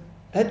the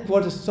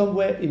headquarters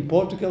somewhere in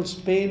Portugal,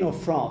 Spain, or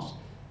France.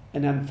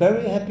 And I'm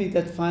very happy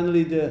that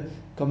finally the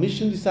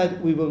Commission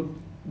decided we will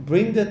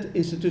bring that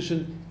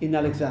institution in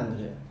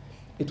Alexandria.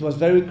 It was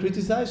very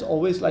criticized,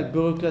 always like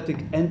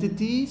bureaucratic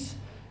entities.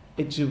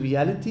 It's a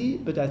reality,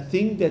 but I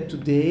think that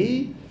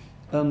today,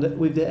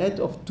 with the head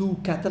of 2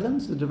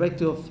 Catalans, the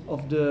director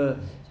of the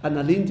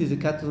Anna Lindh is a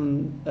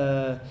Catalan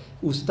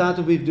who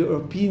started with the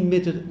European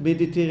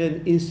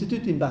Mediterranean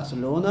Institute in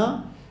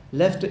Barcelona,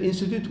 left the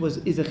institute,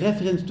 is a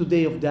reference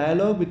today of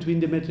dialogue between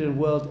the Mediterranean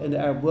world and the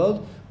Arab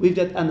world with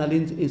that Anna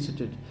Lindh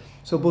Institute.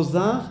 So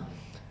Beaux-Arts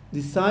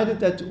decided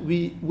that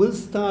we will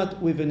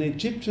start with an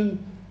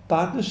Egyptian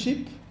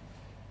partnership.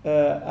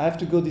 I have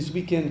to go this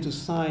weekend to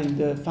sign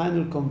the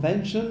final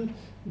convention.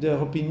 The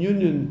European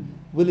Union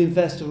will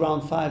invest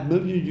around 5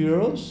 million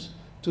euros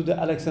to the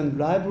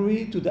Alexandria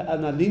Library, to the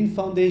Anna Lindh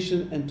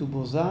Foundation, and to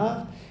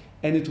Beaux-Arts.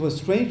 And it was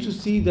strange to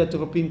see that the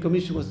European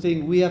Commission was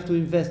saying we have to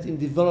invest in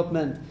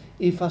development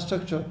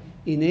infrastructure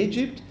in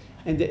Egypt,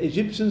 and the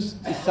Egyptians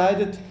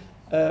decided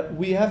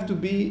we have to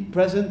be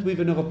present with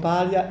an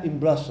Europalia in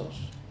Brussels.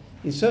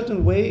 In a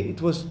certain way, it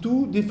was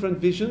 2 different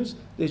visions.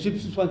 The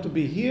Egyptians want to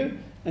be here,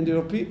 and the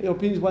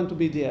Europeans want to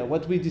be there.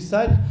 What we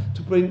decided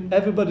to bring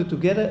everybody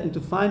together and to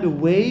find a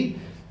way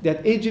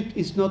that Egypt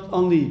is not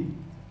only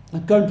a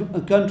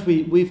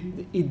country with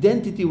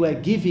identity we're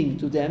giving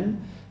to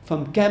them,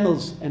 from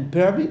camels and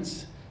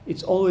pyramids.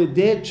 It's always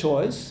their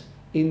choice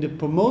in the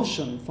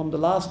promotion from the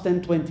last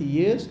 10, 20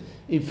 years.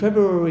 In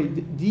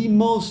February,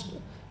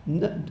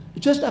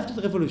 just after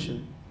the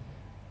revolution,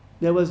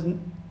 there was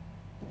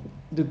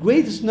the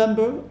greatest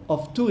number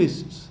of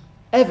tourists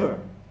ever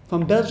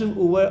from Belgium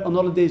who were on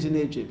holidays in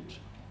Egypt.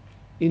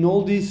 In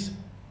all these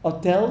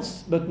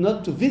hotels, but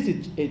not to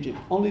visit Egypt,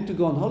 only to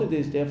go on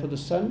holidays there for the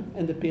sun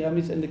and the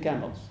pyramids and the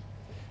camels.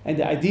 And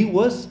the idea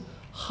was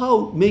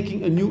how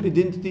making a new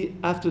identity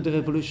after the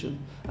revolution,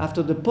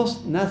 after the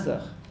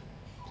post-Nasser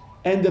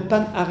and the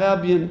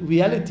Pan-Arabian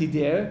reality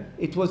there,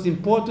 it was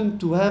important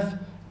to have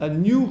a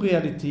new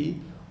reality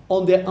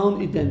on their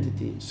own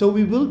identity. So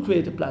we will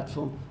create a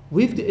platform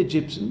with the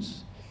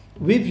Egyptians,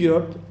 with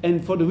Europe,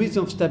 and for the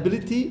reason of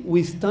stability,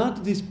 we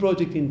started this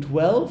project in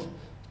 12,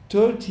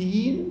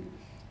 13,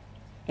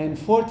 and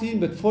 14,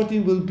 but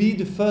 14 will be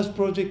the first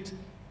project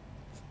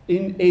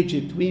in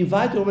Egypt. We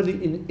invite already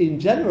in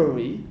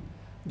January.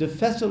 The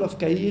Festival of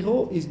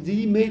Cairo is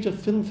the major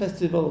film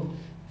festival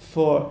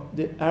for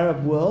the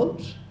Arab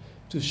world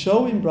to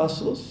show in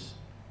Brussels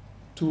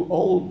to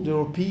all the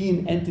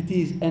European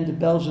entities and the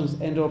Belgians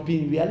and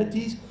European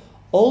realities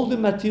all the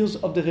materials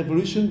of the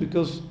revolution,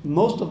 because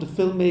most of the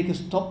filmmakers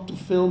stopped to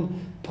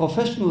film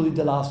professionally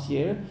the last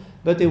year,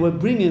 but they were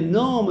bringing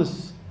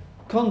enormous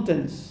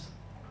contents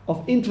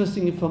of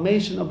interesting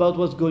information about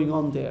what's going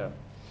on there.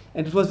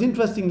 And it was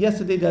interesting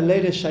yesterday that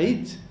Leila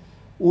Shahid,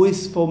 who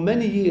is for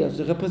many years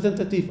the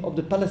representative of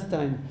the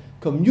Palestine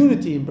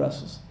community in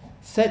Brussels,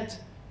 said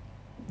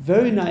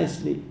very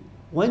nicely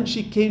when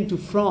she came to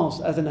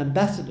France as an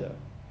ambassador,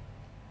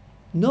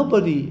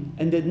 nobody,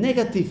 and the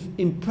negative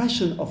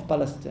impression of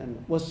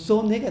Palestine was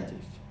so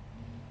negative.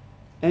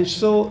 And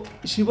so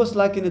she was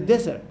like in a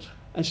desert.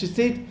 And she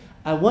said,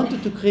 I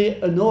wanted to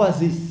create an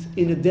oasis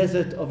in the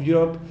desert of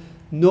Europe,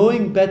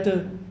 knowing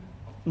better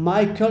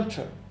my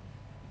culture.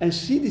 And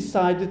she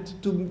decided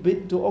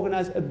to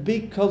organize a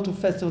big cultural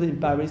festival in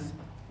Paris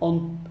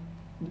on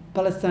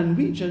Palestine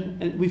region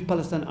and with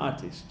Palestine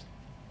artists,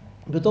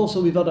 but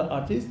also with other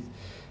artists.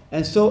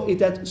 And so it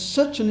had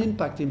such an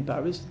impact in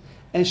Paris.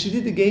 And she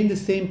did again the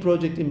same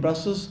project in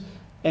Brussels.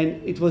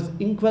 And it was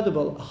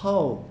incredible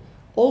how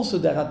also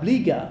the Arab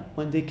Liga,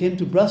 when they came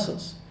to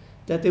Brussels,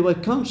 that they were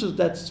conscious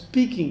that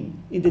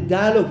speaking in the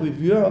dialogue with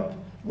Europe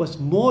was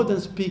more than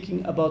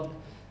speaking about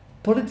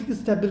political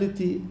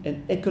stability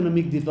and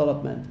economic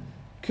development.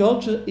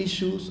 Cultural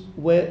issues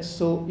were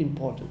so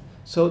important.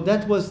 So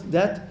that was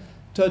that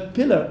third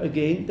pillar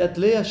again that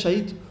Leah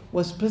Shahid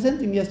was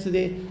presenting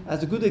yesterday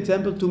as a good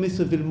example to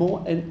Mr.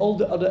 Villemot and all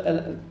the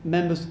other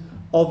members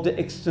of the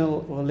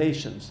external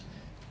relations.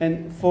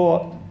 And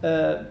for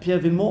Pierre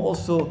Villemot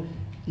also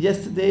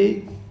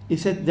yesterday, he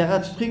said the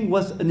Arab Spring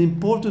was an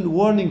important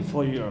warning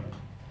for Europe.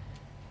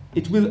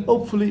 It will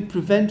hopefully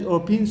prevent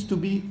Europeans to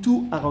be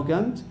too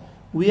arrogant.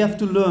 We have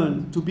to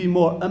learn to be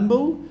more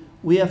humble.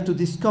 We have to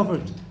discover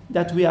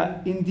that we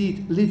are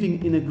indeed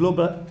living in a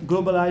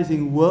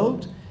globalizing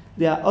world.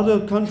 There are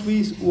other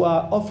countries who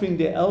are offering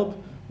their help.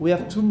 We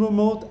have to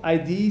promote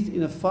ideas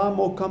in a far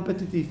more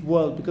competitive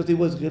world, because it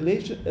was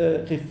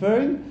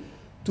referring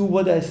to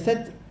what I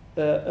said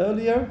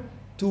earlier,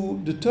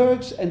 to the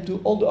Turks and to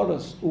all the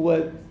others who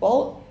were,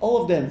 all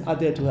of them are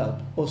there to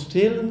help.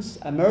 Australians,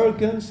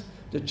 Americans,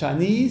 the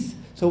Chinese.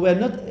 So we're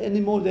not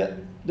anymore the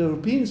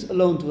Europeans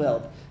alone to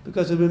help.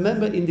 Because I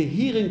remember in the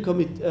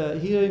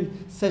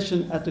hearing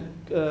session at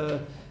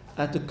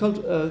the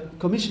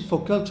Commission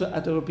for Culture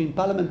at the European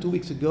Parliament 2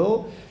 weeks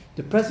ago,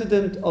 the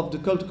president of the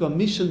Culture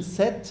Commission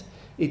said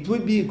it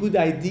would be a good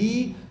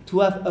idea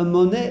to have a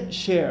Monet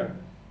share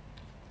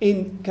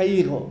in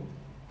Cairo.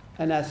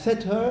 And I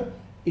said to her,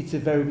 it's a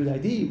very good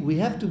idea. We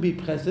have to be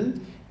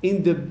present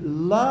in the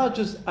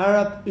largest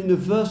Arab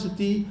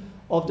university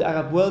of the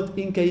Arab world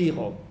in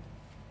Cairo.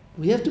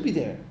 We have to be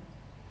there.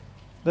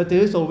 But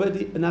there is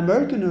already an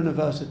American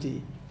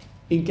university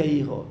in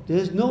Cairo. There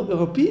is no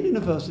European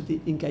university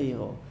in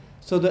Cairo.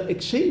 So the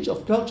exchange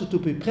of culture to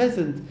be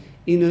present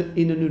in an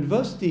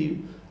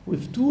university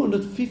with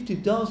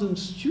 250,000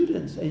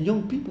 students and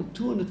young people,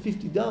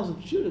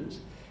 250,000 students,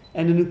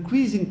 and an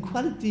increasing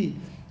quality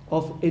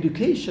of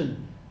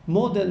education,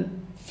 more than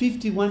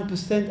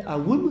 51% are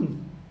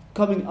women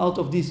coming out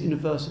of these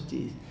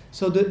universities.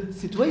 So the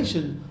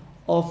situation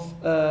of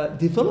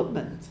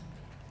development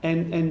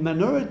and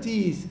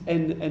minorities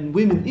and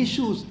women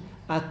issues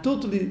are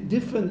totally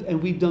different,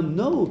 and we don't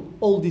know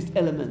all these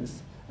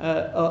elements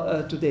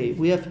today.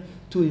 We have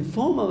to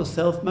inform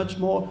ourselves much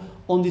more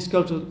on this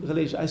cultural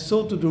relation. I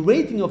saw to the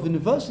rating of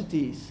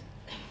universities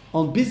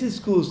on business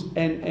schools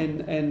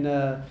and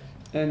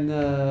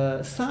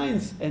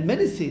science and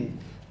medicine.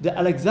 The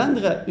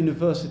Alexandria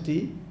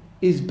University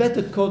is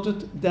better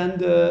quoted than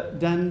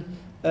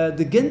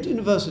the Ghent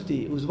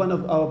University, who is one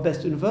of our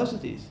best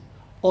universities,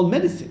 on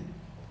medicine,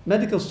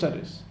 medical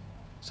studies.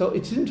 So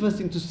it's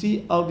interesting to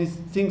see how these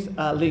things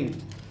are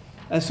linked.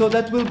 And so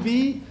that will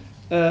be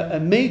a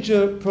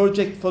major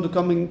project for the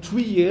coming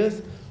 3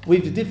 years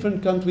with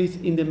different countries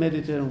in the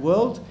Mediterranean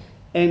world.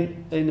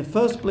 And in the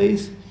first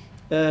place,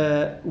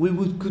 we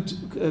could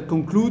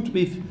conclude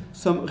with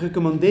some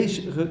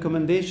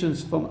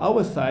recommendations from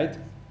our side.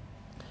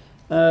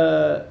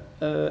 A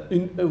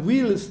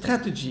real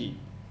strategy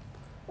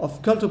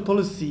of cultural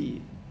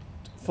policy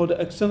for the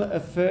external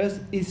affairs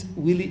is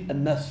really a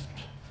must.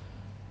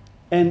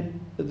 And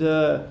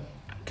the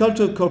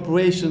cultural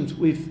cooperations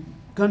with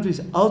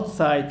countries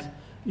outside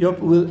Europe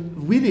will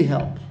really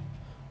help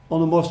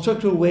on a more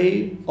structural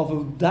way of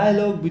a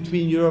dialogue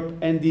between Europe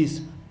and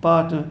these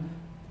partner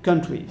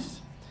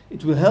countries.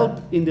 It will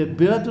help in the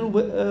bilateral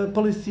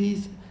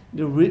policies,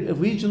 the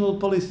regional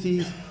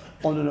policies,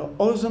 on a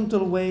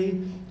horizontal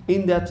way,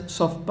 in that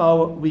soft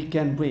power we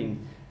can bring.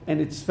 And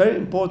it's very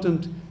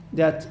important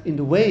that in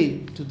the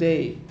way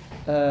today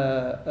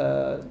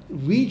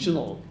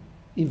regional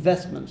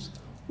investments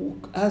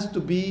has to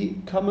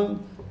be coming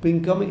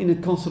in a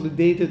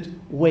consolidated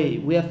way.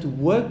 We have to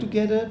work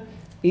together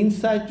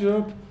inside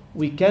Europe.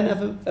 We can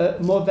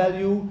have more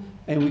value,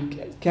 and we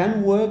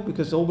can work,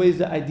 because always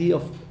the idea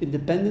of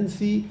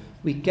independency,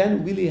 we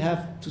can really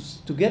have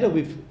together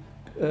with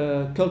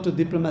cultural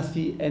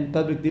diplomacy and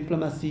public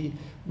diplomacy,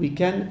 we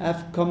can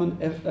have common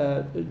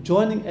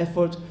joining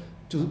effort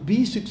to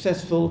be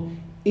successful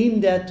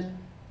in that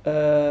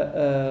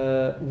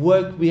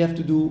work we have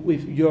to do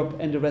with Europe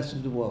and the rest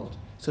of the world.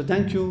 So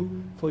thank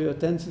you for your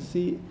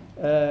attention,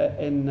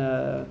 and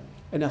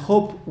I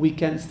hope we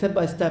can step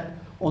by step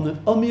on a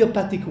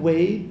homeopathic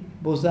way,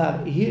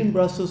 Beaux-Arts here in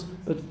Brussels,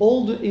 but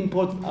all the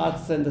important art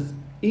centers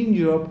in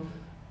Europe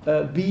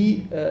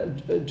be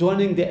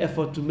joining the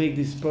effort to make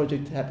this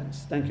project happen.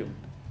 Thank you.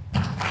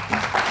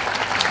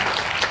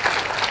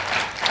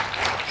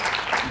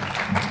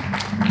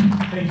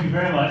 Thank you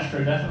very much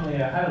for definitely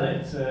a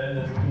highlight in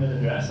the keynote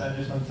address. I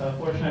just want to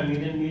unfortunately,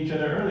 we didn't meet each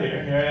other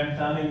earlier. Here I am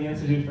founding the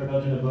Institute for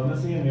Belgian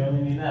Diplomacy, and we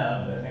only meet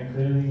now. But I think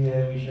clearly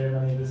we share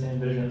many of the same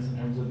visions in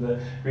terms of the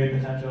great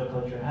potential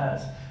culture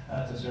has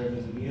to serve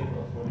as a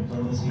vehicle for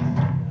diplomacy.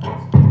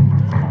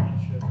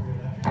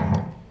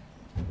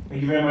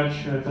 Thank you very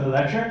much for the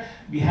lecture.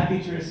 Be happy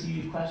to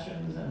receive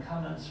questions and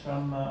comments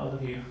from all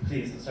of you.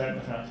 Please, let's start in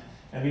the front.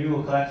 And maybe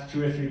we'll collect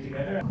 2 or 3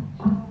 together.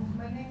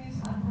 My name is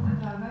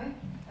Antonio,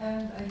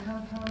 and I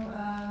come from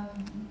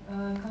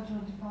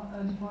cultural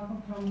department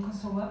from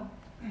Kosovo.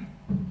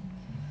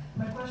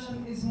 My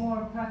question is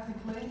more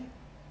practically.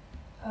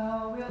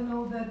 We all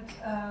know that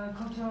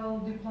cultural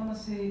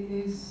diplomacy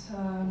is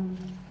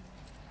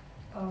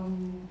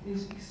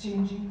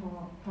exchanging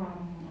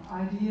from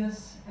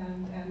ideas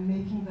and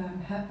making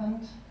them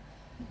happen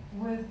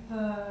with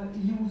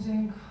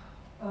using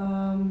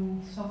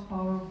soft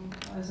power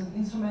as an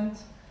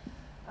instrument.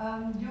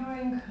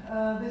 During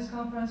this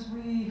conference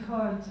we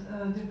heard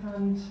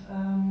different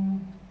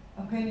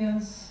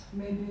opinions,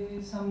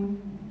 maybe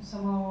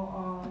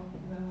somehow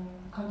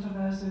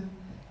controversial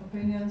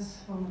opinions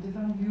from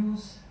different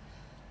views,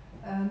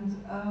 and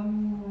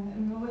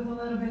with a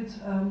little bit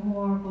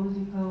more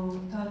political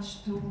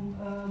touch too.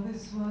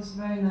 This was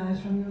very nice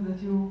from you that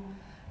you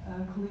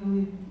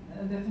clearly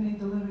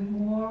definite a little bit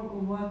more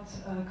what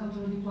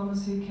cultural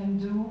diplomacy can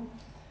do.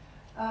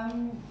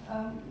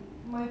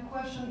 My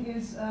question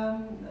is,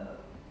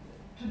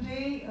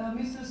 today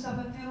Mr.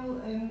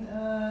 Sabatil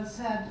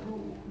said,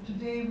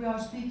 today we are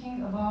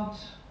speaking about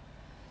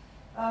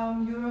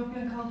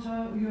European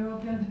culture,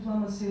 European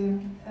diplomacy,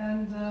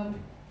 and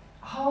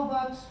how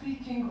about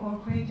speaking or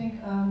creating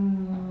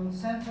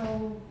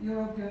Central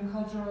European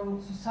Cultural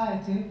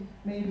Society,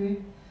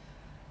 maybe,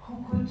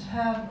 who could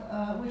have,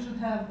 we should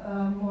have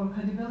more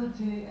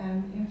credibility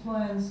and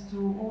influence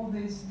to all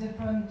these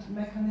different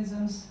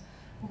mechanisms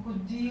who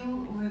could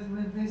deal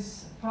with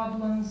these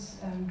problems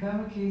and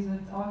barricades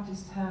that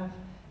artists have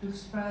to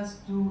express,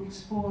 to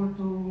explore,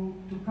 to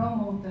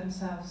promote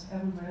themselves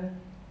everywhere.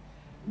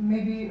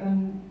 Maybe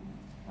an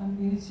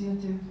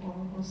initiative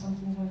or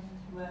something like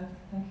that.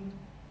 Thank you.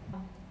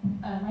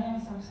 My name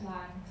is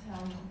Ursula,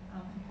 and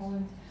I'm from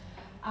Poland.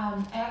 I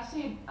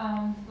actually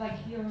like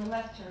your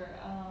lecture,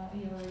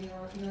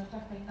 your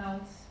talk right now.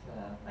 It's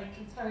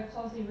very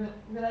closely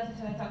related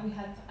to the talk we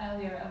had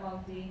earlier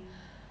about the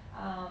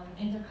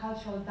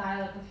intercultural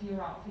dialogue of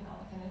Europe,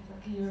 kind of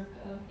like a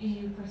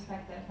EU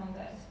perspective on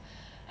this.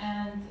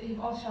 And you've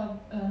also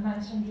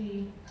mentioned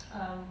the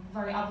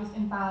very obvious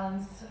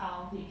imbalance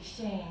of the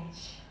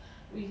exchange,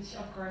 which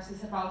of course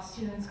is about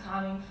students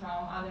coming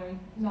from other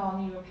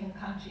non-European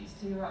countries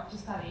to Europe to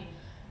study,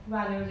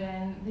 rather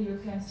than the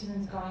European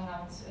students going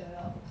out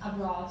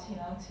abroad,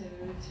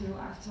 to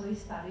actually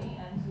study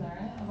and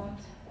learn about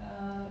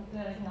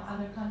the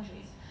other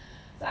countries.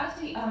 So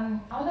actually, I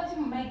would like to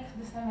make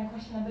this time my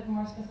question a bit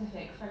more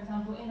specific. For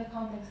example, in the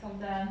context of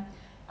the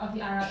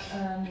Arab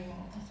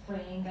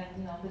Spring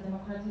and the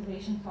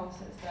democratization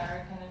process, there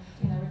are kind of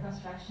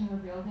reconstruction,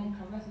 rebuilding,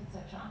 progress,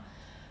 etc.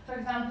 For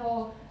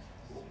example,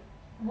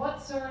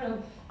 what sort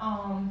of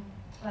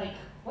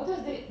what is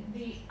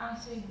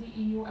actually the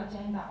EU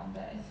agenda on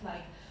this?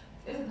 Like,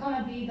 is it going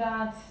to be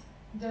that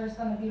there's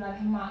going to be like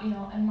a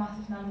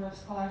massive number of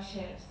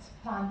scholarships,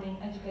 funding,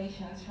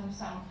 educations from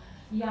some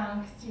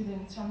young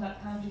students from that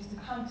countries to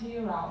come to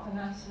Europe and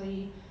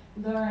actually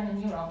learn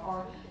in Europe?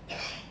 Or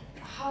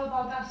how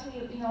about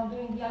actually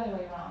doing the other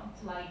way around,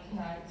 like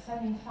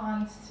sending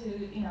funds to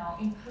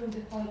improve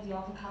the quality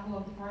of a couple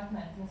of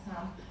departments in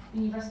some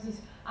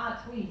universities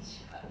at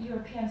which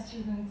European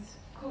students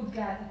could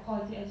get a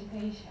quality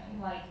education?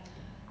 Like,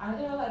 are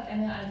there like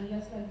any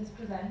ideas like this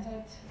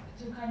presented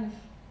to kind of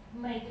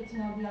make it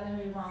the other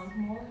way around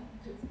more,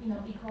 to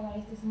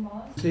equalize this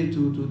imbalance? Say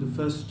to the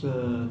first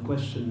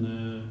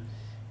question,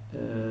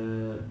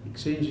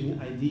 exchanging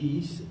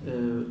ideas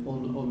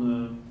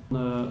on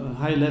a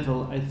high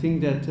level. I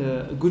think that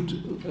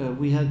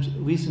we had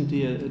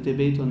recently a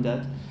debate on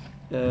that,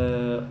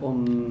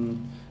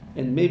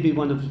 and maybe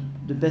one of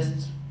the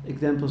best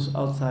examples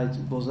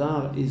outside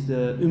Beaux-Arts is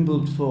the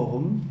Humboldt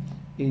Forum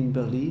in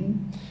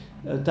Berlin,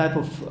 a type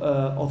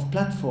of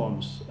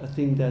platforms. I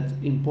think that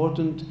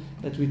important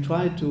that we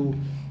try to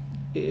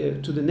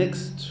the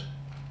next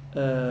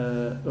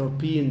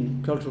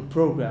European cultural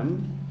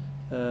program,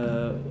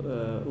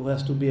 who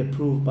has to be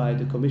approved by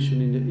the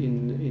Commission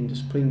in the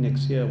spring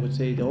next year. I would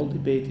say the whole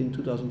debate in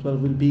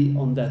 2012 will be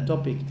on that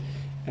topic.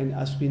 And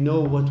as we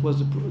know, what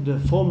was the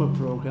former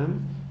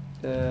program,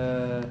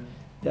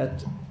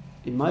 that,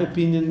 in my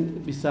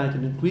opinion, besides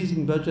an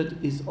increasing budget,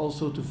 is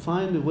also to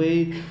find a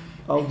way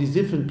how these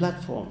different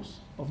platforms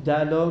of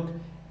dialogue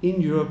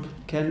in Europe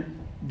can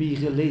be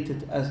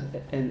related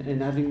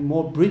and having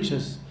more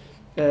bridges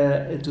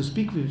to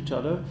speak with each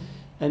other.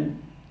 and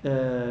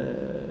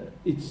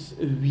it's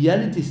a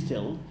reality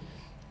still,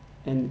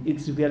 and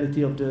it's the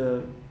reality of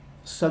the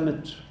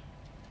summit.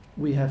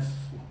 We have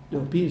the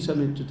European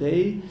Summit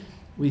today.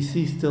 We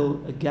see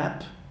still a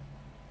gap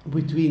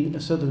between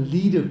certain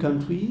leader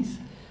countries,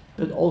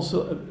 but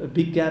also a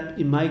big gap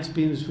in my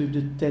experience with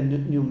the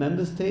 10 new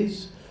member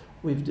states,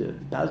 with the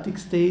Baltic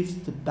states,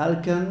 the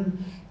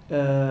Balkan,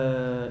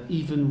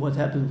 even what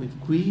happened with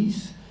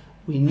Greece.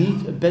 We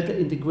need a better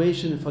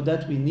integration, and for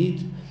that we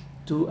need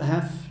to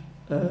have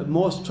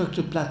more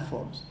structured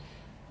platforms.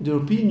 The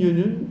European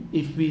Union,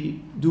 if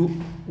we do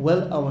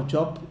well our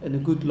job and a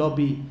good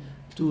lobby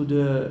to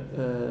the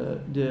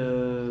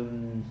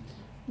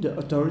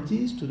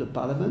authorities, to the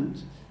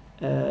parliament,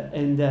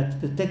 and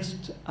that the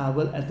texts are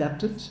well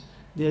adapted,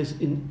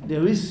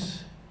 there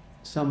is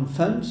some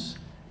funds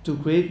to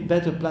create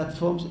better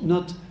platforms,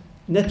 not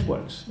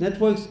networks.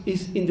 Networks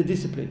is in the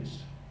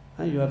disciplines.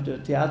 You have the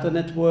theater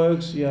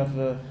networks, you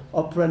have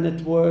opera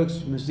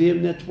networks,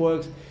 museum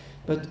networks,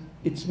 but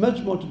it's much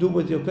more to do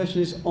with your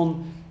question is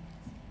on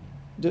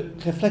the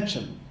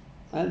reflection.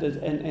 And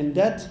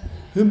that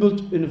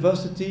Humboldt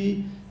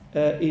University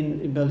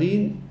in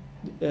Berlin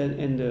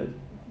and the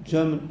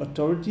German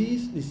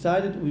authorities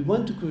decided we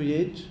want to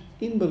create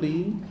in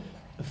Berlin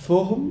a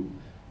forum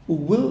who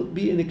will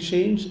be an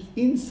exchange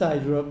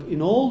inside Europe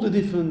in all the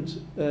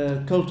different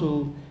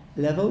cultural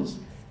levels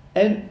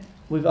and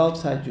with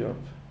outside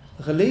Europe,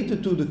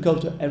 related to the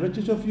cultural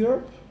heritage of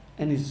Europe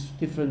and its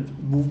different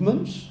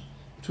movements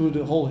through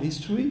the whole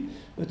history,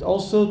 but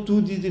also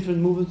to the different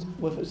movements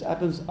what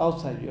happens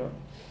outside Europe.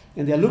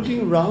 And they're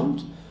looking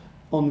around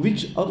on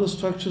which other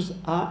structures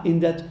are in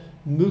that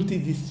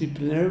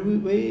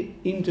multidisciplinary way,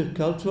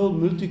 intercultural,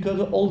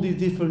 multicultural, all these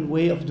different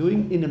way of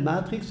doing in a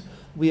matrix.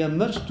 We are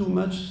much too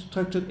much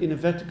structured in a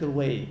vertical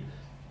way.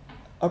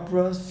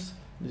 Operas,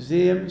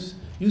 museums,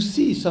 you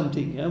see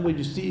something. When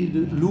you see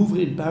the Louvre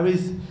in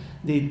Paris,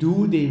 they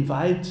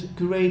invite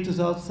curators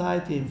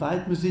outside, they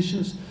invite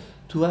musicians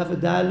to have a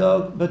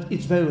dialogue, but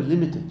it's very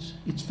limited.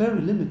 It's very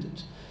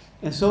limited.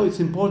 And so it's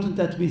important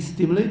that we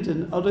stimulate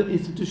and other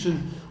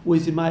institutions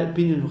with, in my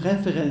opinion,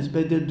 reference,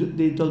 but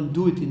they don't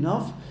do it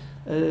enough.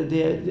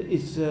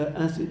 It's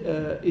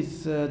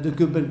the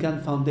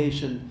Gulbenkian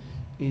Foundation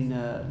in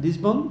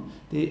Lisbon.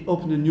 They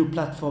opened a new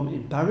platform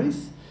in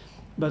Paris,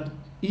 but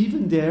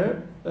even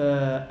there,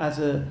 as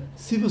a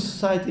civil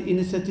society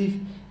initiative,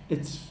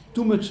 it's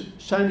too much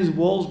Chinese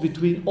walls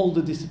between all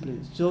the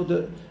disciplines. So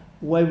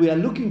what we are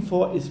looking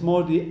for is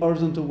more the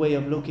horizontal way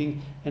of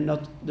looking and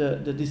not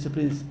the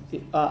disciplines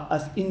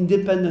as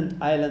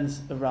independent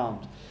islands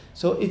around.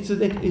 So it's a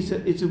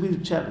real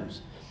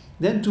challenge.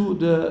 Then to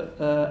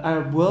the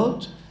Arab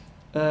world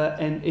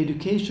and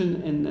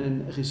education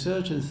and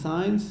research and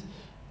science,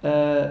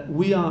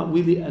 we are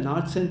really an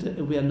art center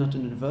and we are not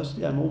an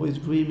university. I'm always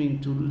dreaming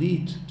to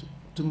lead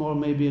tomorrow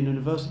maybe an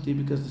university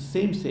because the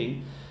same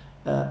thing,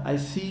 I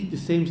see the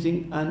same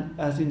thing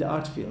as in the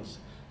art fields.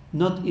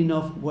 Not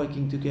enough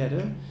working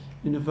together.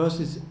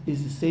 Universities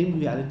is the same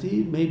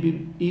reality,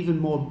 maybe even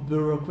more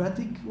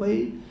bureaucratic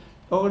way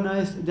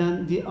organized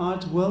than the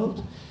art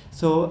world.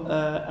 So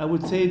I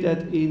would say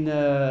that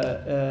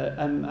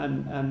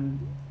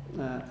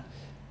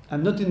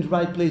I'm not in the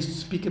right place to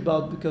speak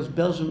about because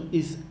Belgium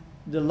is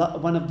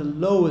one of the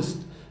lowest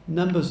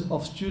numbers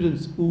of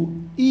students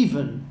who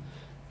even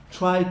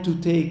try to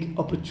take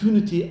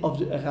opportunity of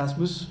the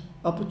Erasmus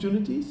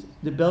opportunities.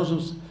 The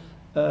Belgians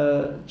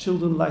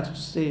children like to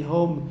stay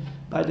home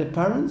by their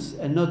parents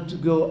and not to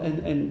go,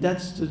 and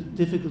that's the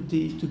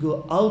difficulty to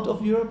go out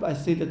of Europe. I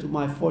say that to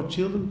my 4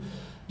 children.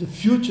 The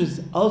future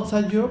is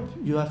outside Europe.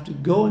 You have to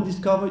go and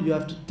discover, you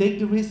have to take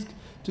the risk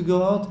to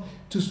go out,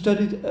 to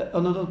study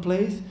another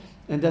place,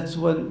 and that's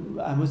when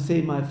I would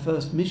say my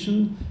first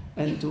mission,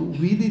 and to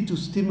really to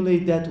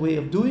stimulate that way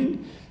of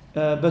doing.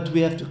 But we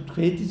have to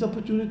create these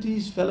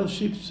opportunities,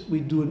 fellowships.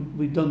 We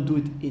don't do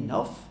it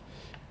enough.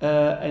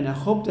 And I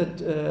hope that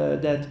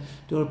the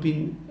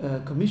European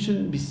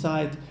Commission,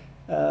 beside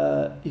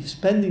if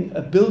spending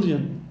 $1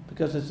 billion,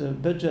 because it's a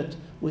budget,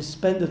 we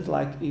spend it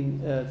like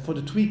for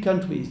the 3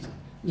 countries,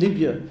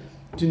 Libya,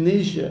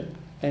 Tunisia,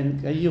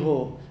 and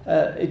Cairo,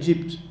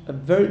 Egypt, a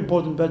very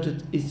important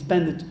budget is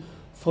spent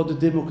for the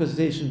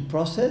democratization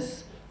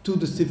process to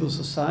the civil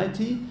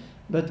society,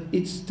 but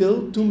it's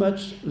still too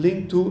much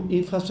linked to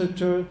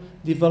infrastructure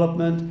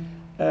development,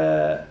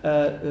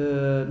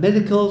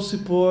 medical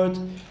support,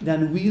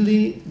 than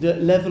really the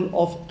level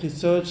of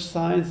research,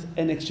 science,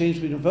 and exchange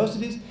with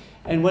universities.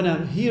 And when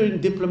I'm hearing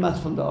diplomats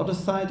from the other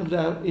side of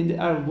in the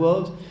Arab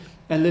world,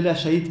 and Leila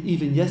Shahid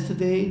even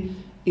yesterday,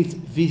 it's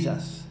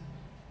visas.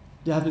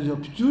 They have the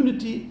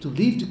opportunity to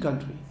leave the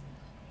country.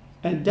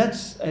 And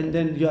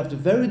then you have the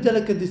very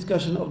delicate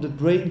discussion of the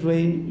brain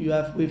drain you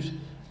have with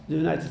the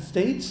United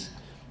States.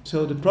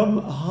 So the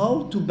problem,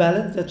 how to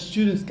balance that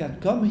students can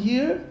come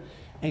here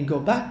and go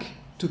back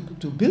to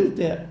build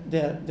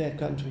their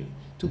country,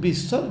 to be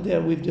stuck there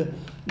with the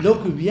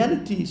local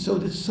reality. So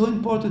it's so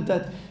important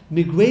that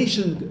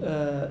migration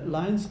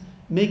lines,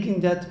 making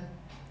that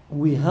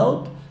we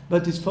help,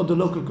 but it's for the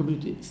local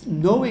community.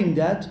 Knowing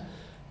that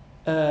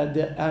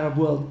the Arab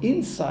world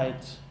inside,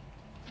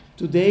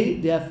 today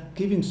they are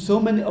giving so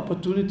many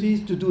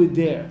opportunities to do it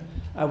there.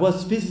 I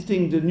was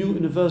visiting the new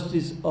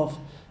universities of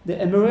the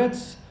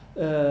Emirates,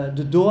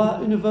 the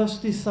Doha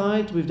University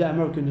site with the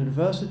American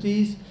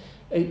universities.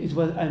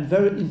 I'm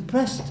very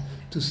impressed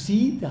to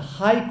see the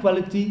high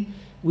quality.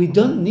 We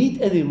don't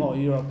need any more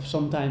Europe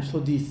sometimes for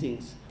these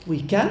things.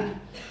 We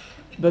can,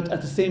 but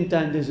at the same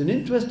time there's an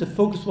interest. The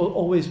focus will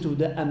always to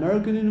the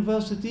American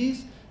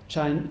universities,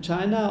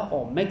 China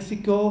or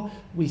Mexico.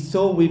 We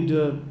saw with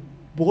the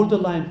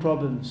borderline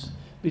problems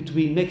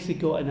between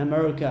Mexico and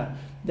America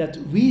that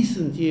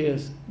recent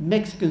years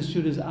Mexican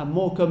students are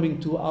more coming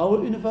to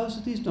our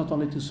universities, not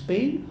only to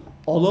Spain,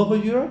 all over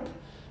Europe.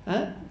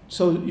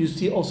 So you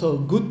see also a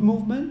good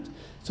movement.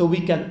 So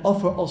we can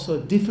offer also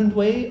a different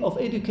way of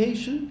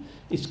education.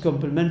 It's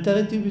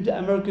complementarity with the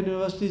American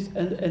universities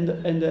and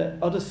the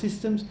other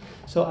systems.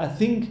 So I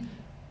think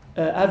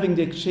having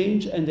the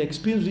exchange and the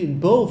experience in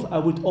both, I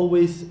would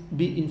always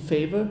be in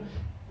favor.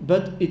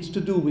 But it's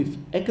to do with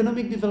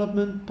economic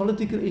development,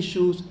 political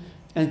issues,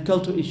 and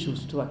cultural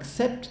issues. To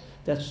accept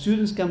that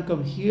students can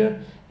come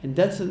here, and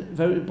that's a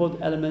very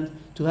important element,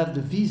 to have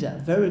the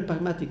visa, very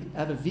pragmatic,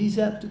 have a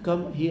visa to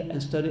come here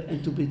and study,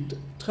 and to be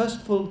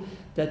trustful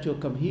that you'll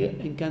come here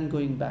and can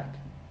going back.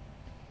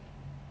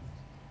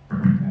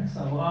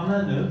 Excellent. Well, on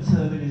that note,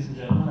 ladies and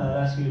gentlemen, I'll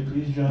ask you to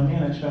please join me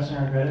in expressing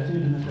our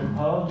gratitude to Mr.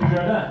 Paul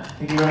Dujardin.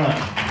 Thank you very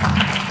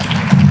much.